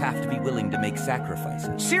upgrade, you have to be willing to make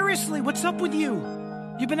sacrifices. Seriously, what's up with you?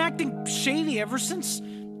 You've been acting shady ever since...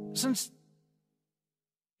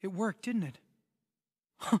 It worked, didn't it?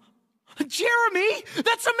 Jeremy!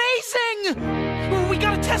 That's amazing! We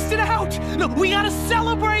gotta test it out! No, we gotta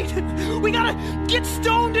celebrate! We gotta get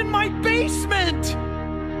stoned in my basement!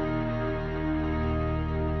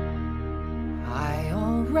 I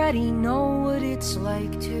already know what it's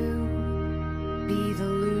like to be the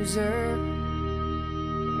loser.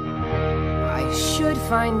 I should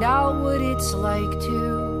find out what it's like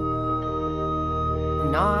to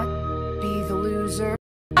not be the loser.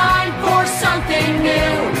 Time for something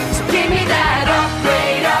new, so give me that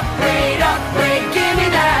upgrade, upgrade, upgrade. Give me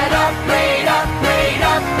that upgrade, upgrade,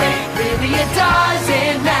 upgrade. Really, it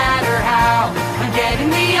doesn't matter how. I'm getting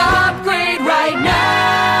the upgrade right now.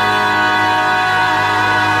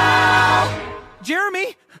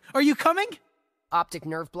 Jeremy, are you coming? Optic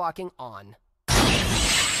nerve blocking on.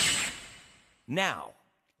 Now,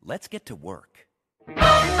 let's get to work.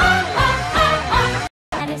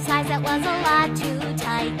 At a size that was a lot too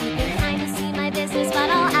tight. You can kind of see my business, but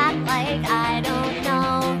I'll act like I don't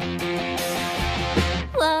know.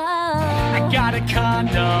 Whoa. I got a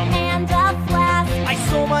condom and a flask. I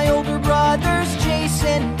stole my older brother's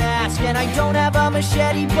Jason mask, and I don't have a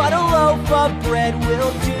machete, but a loaf of bread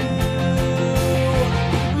will do.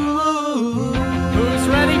 Ooh. Who's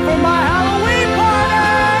ready for my Halloween party?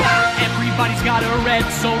 Everybody's got a red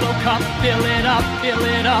Solo cup, fill it up, fill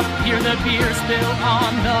it up. Hear the beer spill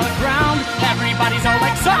on the ground. Everybody's all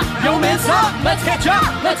like, sup, yo man, sup, let's catch up,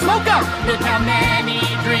 let's smoke up. Look how many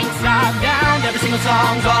drinks I've downed. Every single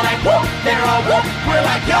song's all like, whoop, they're all whoop. We're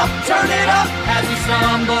like, yup, turn it up as we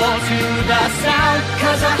stumble to the sound.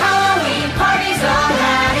 Cause a Halloween party's a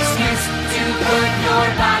bad excuse to put your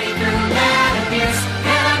body through mad abuse.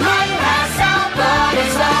 And I might pass out, but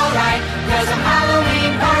it's alright. Cause I'm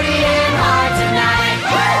Halloween partying hard tonight.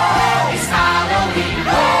 It's Halloween.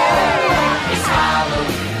 It's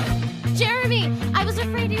Halloween. Jeremy, I was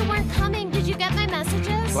afraid you weren't coming. Did you get my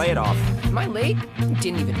messages? Play it off. Am I late?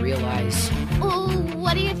 Didn't even realize. Ooh,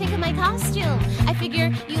 what do you think of my costume? I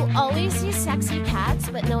figure you always see sexy cats,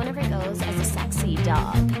 but no one ever goes as a sexy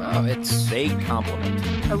dog. Oh, it's Vague compliment.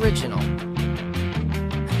 original.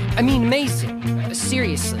 I mean, amazing.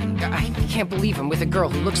 Seriously, I can't believe I'm with a girl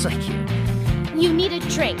who looks like you. You need a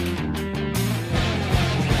drink. Break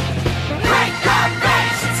the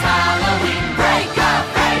face, it's Halloween. Break the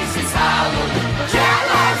face, it's Halloween.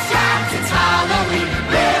 Jello shots, it's Halloween.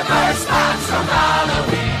 Liver spots from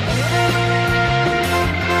Halloween.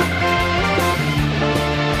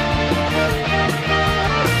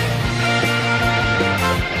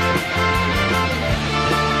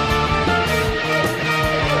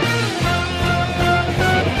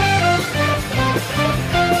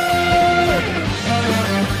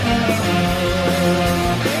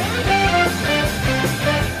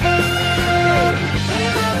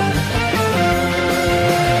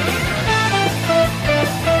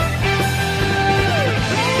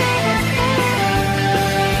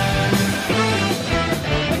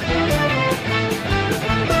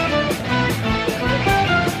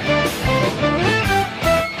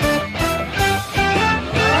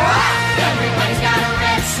 Everybody's got a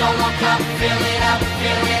red Solo cup, fill it up,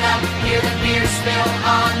 fill it up. Hear the beer spill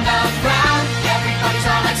on the ground. Everybody's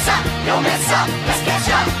all like, sup, yo man, sup, let's catch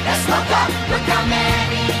up, let's smoke up. Look how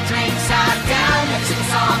many drinks vibes and the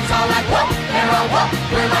songs all like whoop, they're all whoop.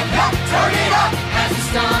 We're like yup, turn it up as we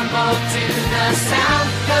stumble to the sound.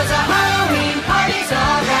 'Cause a Halloween party's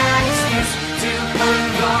all that excuse to put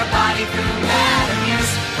your body through mad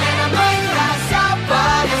abuse. And I might pass out,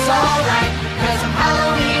 but it's alright, 'cause I'm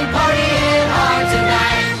Halloween partying hard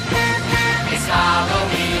tonight. It's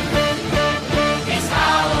Halloween. It's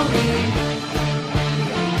Halloween.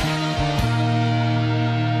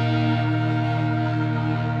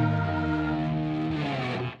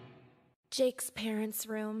 Jake's parents'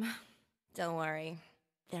 room. Don't worry,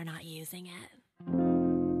 they're not using it.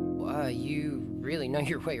 You really know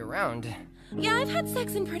your way around. Yeah, I've had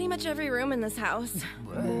sex in pretty much every room in this house.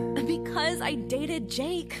 What? Because I dated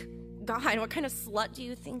Jake. God, what kind of slut do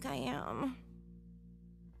you think I am?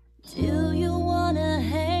 Do you wanna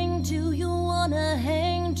hang? Do you wanna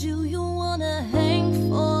hang? Do you wanna hang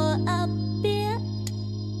for a bit?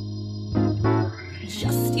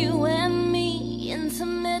 Just you and me,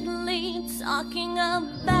 intimately talking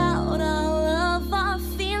about all of our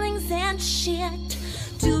feelings and shit.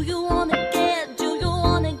 Do you wanna get, do you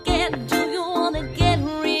wanna get, do you wanna get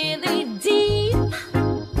really deep?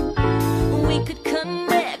 We could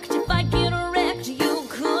connect. If I get wrecked, you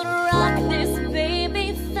could rock this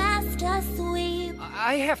baby fast asleep.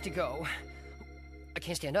 I have to go. I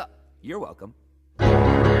can't stand up. You're welcome. Do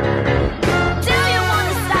you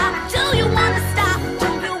wanna stop? Do you wanna stop? Do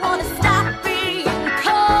you wanna stop being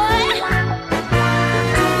coy?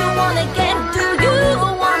 Do you wanna get, do you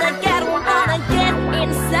wanna get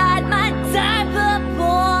inside my diaper,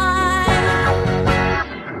 boy?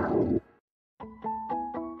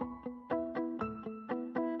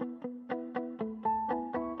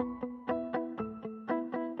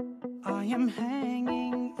 I am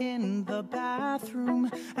hanging in the bathroom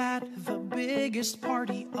at the biggest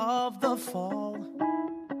party of the fall.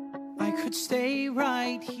 I could stay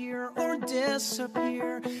right here or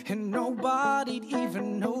disappear, and nobody'd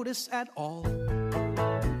even notice at all.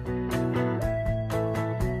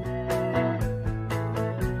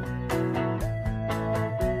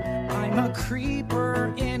 I'm a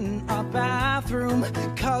creeper in a bathroom,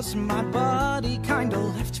 'cause my buddy kinda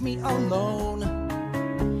left me alone.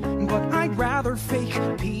 But I'd rather fake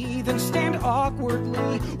pee than stand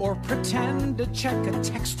awkwardly or pretend to check a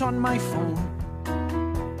text on my phone.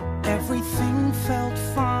 Everything felt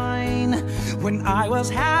fine when I was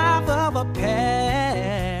half of a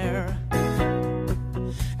pair.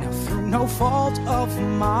 Now through no fault of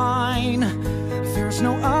mine, there's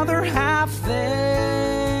no other half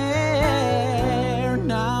there.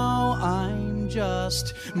 Now I'm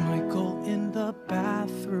just Michael in the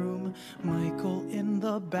bathroom, Michael in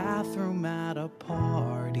the bathroom at a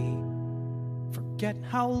party. Forget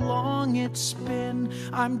how long it's been,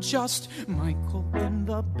 I'm just Michael in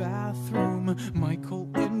the bathroom, Michael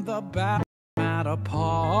in the bathroom at a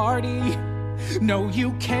party. No,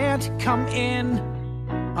 you can't come in,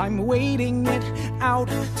 I'm waiting it out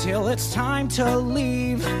till it's time to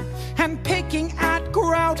leave, and picking at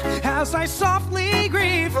grout as I softly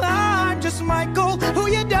grieve. I'm just Michael, who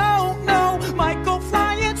you don't know, Michael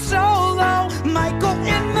flying solo, Michael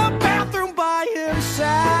in the bathroom by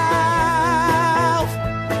himself,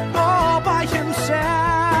 all by himself.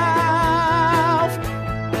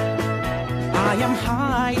 I am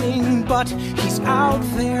hiding, but he's out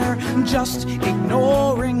there, just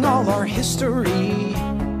ignoring all our history.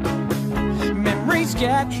 Memories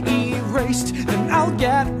get erased, then I'll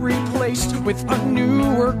get replaced with a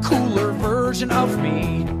newer, cooler version of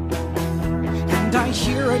me. And I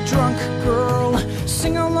hear a drunk girl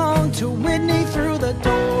sing along to Whitney through the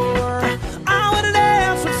door. I wanna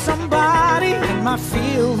dance with somebody, and my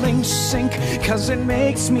feelings sink, 'cause it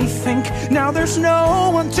makes me think now there's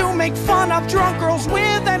no one to make fun of drunk girls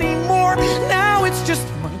with anymore. Now it's just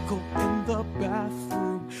Michael in the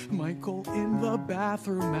bathroom, Michael in the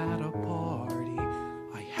bathroom at a party.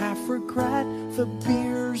 I half regret the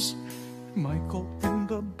beers, Michael in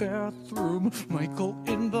the bathroom, Michael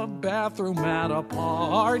in the bathroom at a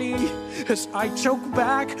party. As I choke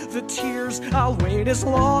back the tears, I'll wait as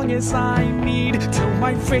long as I need till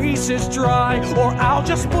my face is dry, or I'll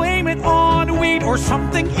just blame it on weed or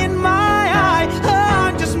something in my eye.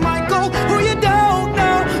 I'm just Michael, who you don't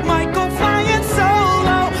know, Michael flying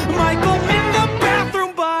solo, Michael in the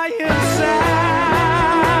bathroom by himself.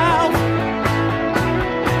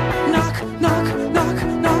 Knock, knock, knock,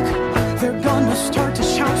 knock, they're gonna start to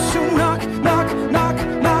shout soon. Knock, knock, knock,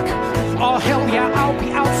 knock, oh hell yeah, I'll be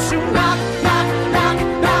out soon. Knock, knock, knock,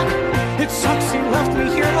 knock, it sucks he left me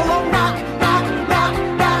here alone. Knock, knock, knock,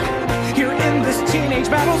 knock, here in this teenage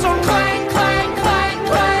battle zone. Clang, clang, clang,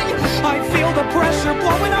 clang, I feel the pressure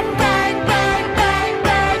blowing up. Bang, bang, bang,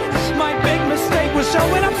 bang, my big mistake was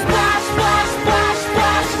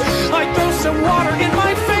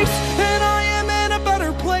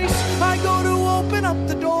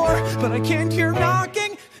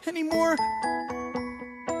more.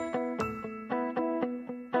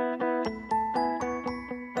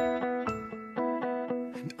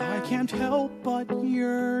 And I can't help but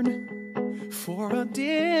yearn for a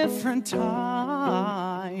different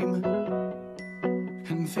time.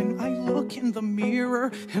 And then I look in the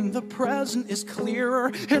mirror, and the present is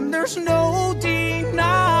clearer, and there's no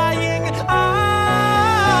denying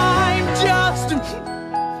I'm just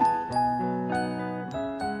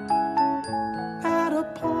at a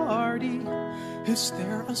party. Is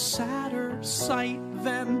there a sadder sight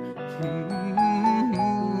than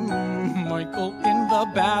Michael in the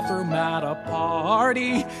bathroom at a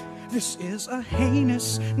party? This is a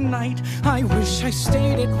heinous night. I wish I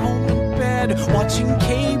stayed at home in bed watching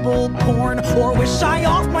cable porn, or wish I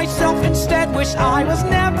offed myself instead. Wish I was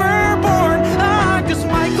never born. Cause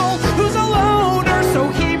Michael, who's a loner, so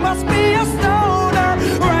he must be a stoner,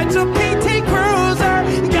 rides a PT Cruiser.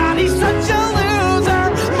 God, he's such a loser.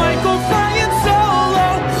 Michael flying solo.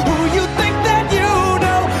 Who you think that you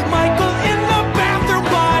know? Michael in the bathroom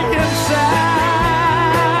by himself.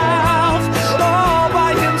 All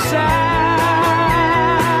by himself.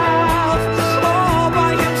 All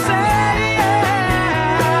by himself.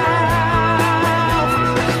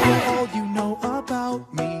 All you know about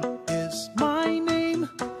me is my name.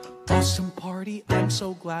 Awesome party, I'm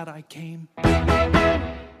so glad I came.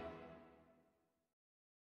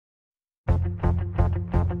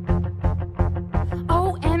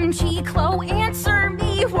 OMG, Chloe, answer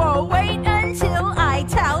me. Whoa, wait until I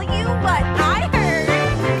tell you what I heard.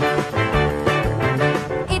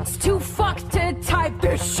 It's too fucked to type.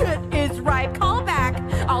 This shit is ripe. Call back.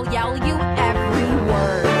 I'll yell you every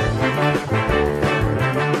word.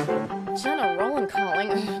 Jenna Roland calling.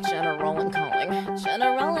 Jenna Roland calling.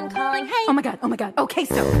 Jenna Roland calling. Hey! Oh my god. Okay,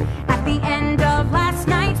 so at the end of last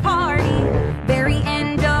night's party, very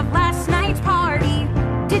end of last night's party,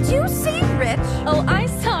 did you see Rich? Oh, I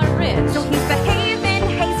saw Rich. So he's behaving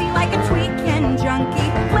hazy like a tweaking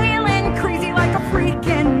junkie, flailing crazy like a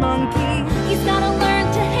freaking monkey. He's gotta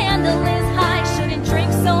learn to handle his high. Shouldn't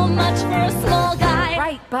drink so much for a small guy.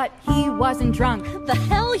 Right, but he wasn't drunk. The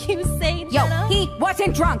hell you say, Jenna? Yo, he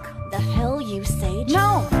wasn't drunk. The hell you say,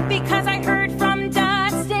 Jenna? No, because I heard from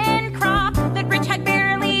Dustin Crop that Rich had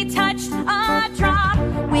barely touched a drop,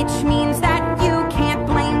 which means that you can't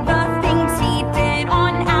blame the things he did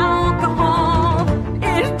on alcohol.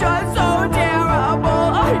 It's just so terrible.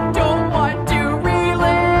 I don't want to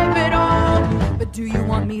relive it all. But do you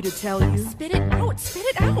want me to tell you? Spit it out. Spit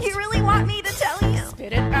it out. You really want me to tell you?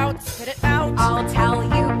 Spit it out. Spit it out. I'll tell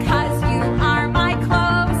you, 'cause you are my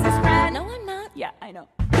closest friend. No, I'm not. Yeah, I know.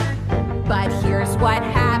 But here's what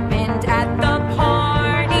happened at the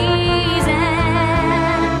party's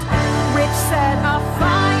end. Rich set a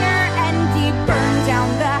fire and he burned down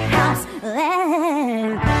the house.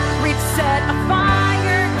 Rich set a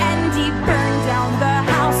fire and he burned down the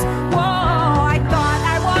house. Whoa, I thought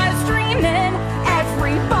I was dreaming.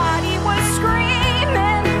 Everybody was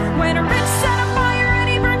screaming when Rich set a fire and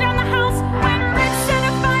he burned down the house. When Rich set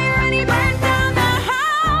a fire and he burned down the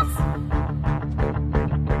house.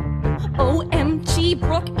 OMG,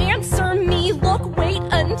 Brooke, answer me. Look, wait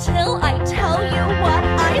until I tell you what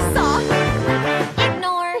I saw.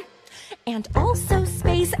 Ignore. And also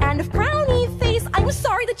space and frowny face. I'm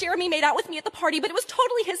sorry that Jeremy made out with me at the party, but it was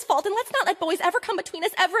totally his fault, and let's not let boys ever come between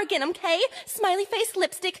us ever again, okay? Smiley face,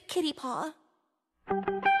 lipstick, kitty paw.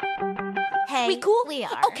 Hey, we cool? We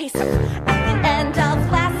are. Okay, so at the end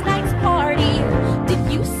of last night's party, did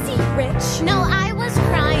you see Rich? No, I was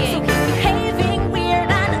crying. So he's behaving weird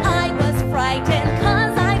and I was frightened,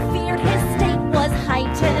 'cause I feared his state was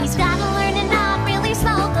heightened. He's gotta learn to not really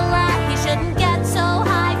smoke a lot. He shouldn't get so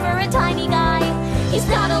high for a tiny guy. He's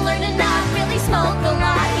gotta learn to not really smoke a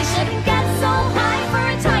lot. He shouldn't get so high for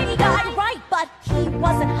a tiny guy. Right, but he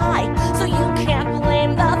wasn't high, so you can't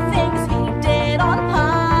blame the things he did on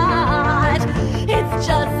pot. It's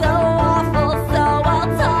just so awful, so I'll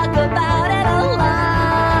talk about it a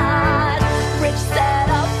lot. Rich set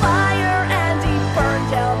a fire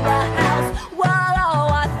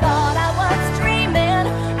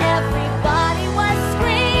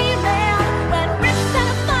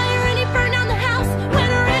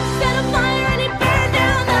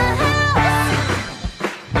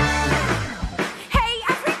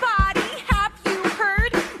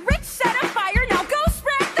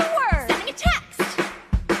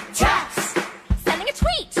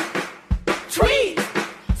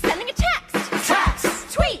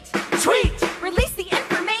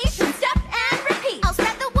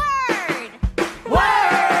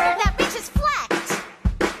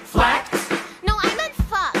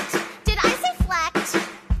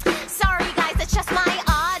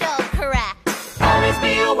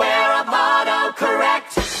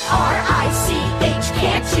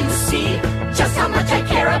Can't you see just how much I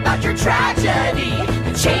care about your tragedy?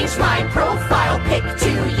 Changed my profile pic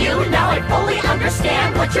to you. Now I fully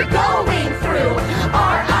understand what you're going through.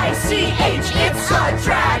 R-I-C-H, it's a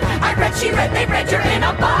drag. I read, she read, they read, you're in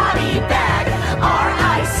a body bag.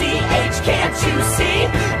 R-I-C-H, can't you see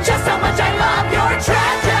just how much I love your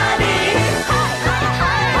tragedy? Hi, hi,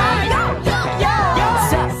 hi, yo, yo, yo, yo,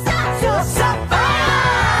 Sapphire!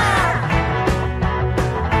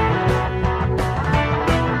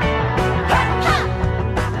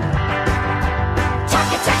 Talk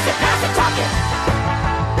it, text it, pass it, talk it.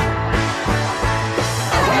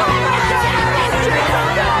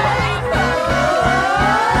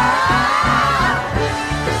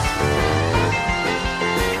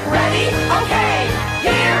 Ready? Okay,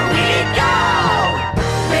 here we go.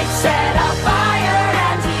 Rich set a fire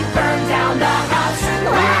and he burned down the house.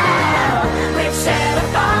 Wow! Rich set a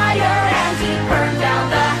fire and he burned down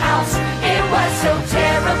the house. It was so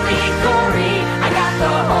terribly gory. I got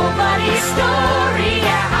the whole bloody story.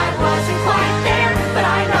 Yeah, I wasn't quite there, but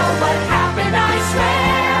I know what happened, I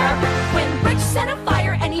swear. When Rich set a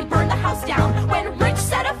fire and he burned the house down. When Rich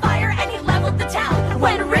set a fire and he leveled the town.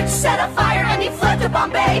 When Rich set a fire and he fled to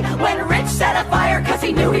Bombay. When Rich set a fire cause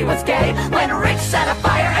he knew he was gay. When Rich set a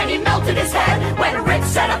fire and he melted his head. When Rich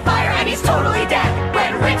set a fire and he's totally dead.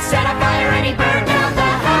 When Rich set a fire and he burned down the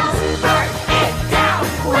house. Burn it down.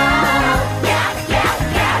 Whoa. Yeah, yeah,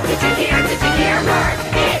 yeah. Did you hear? Did you hear? Burn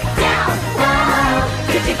it down. Whoa.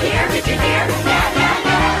 Did you hear? Did you hear? Yeah, yeah,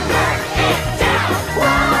 yeah. Burn it down.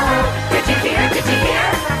 Whoa. Did you hear? Did you hear?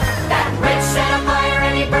 That Rich set a fire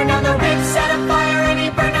and he burned down the Rich set a fire and he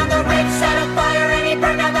burned down the Rich set a fire and he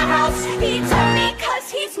burned down the house. He told me cause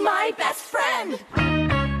he's my best friend.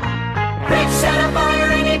 Rich set a fire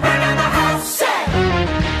and he burned down the house. Say,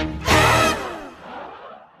 hey.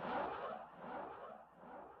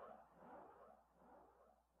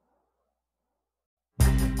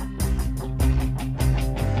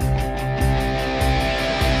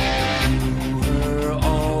 You're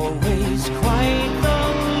always quite the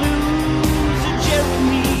loser,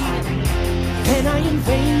 Jeremy. Then I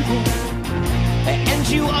invaded, and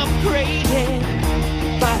you upgraded.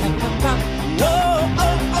 Ba-da-ba-ba. Oh,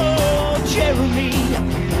 oh, oh, Jeremy.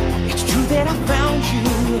 It's true that I found you,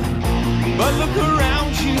 but look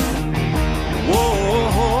around you. Whoa.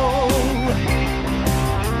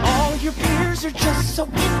 All your peers are just so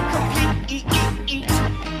incomplete.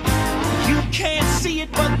 You can't see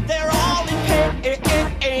it, but they're all in pain.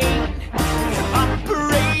 Your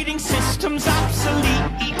operating system's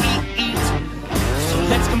obsolete. So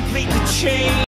let's complete the chain.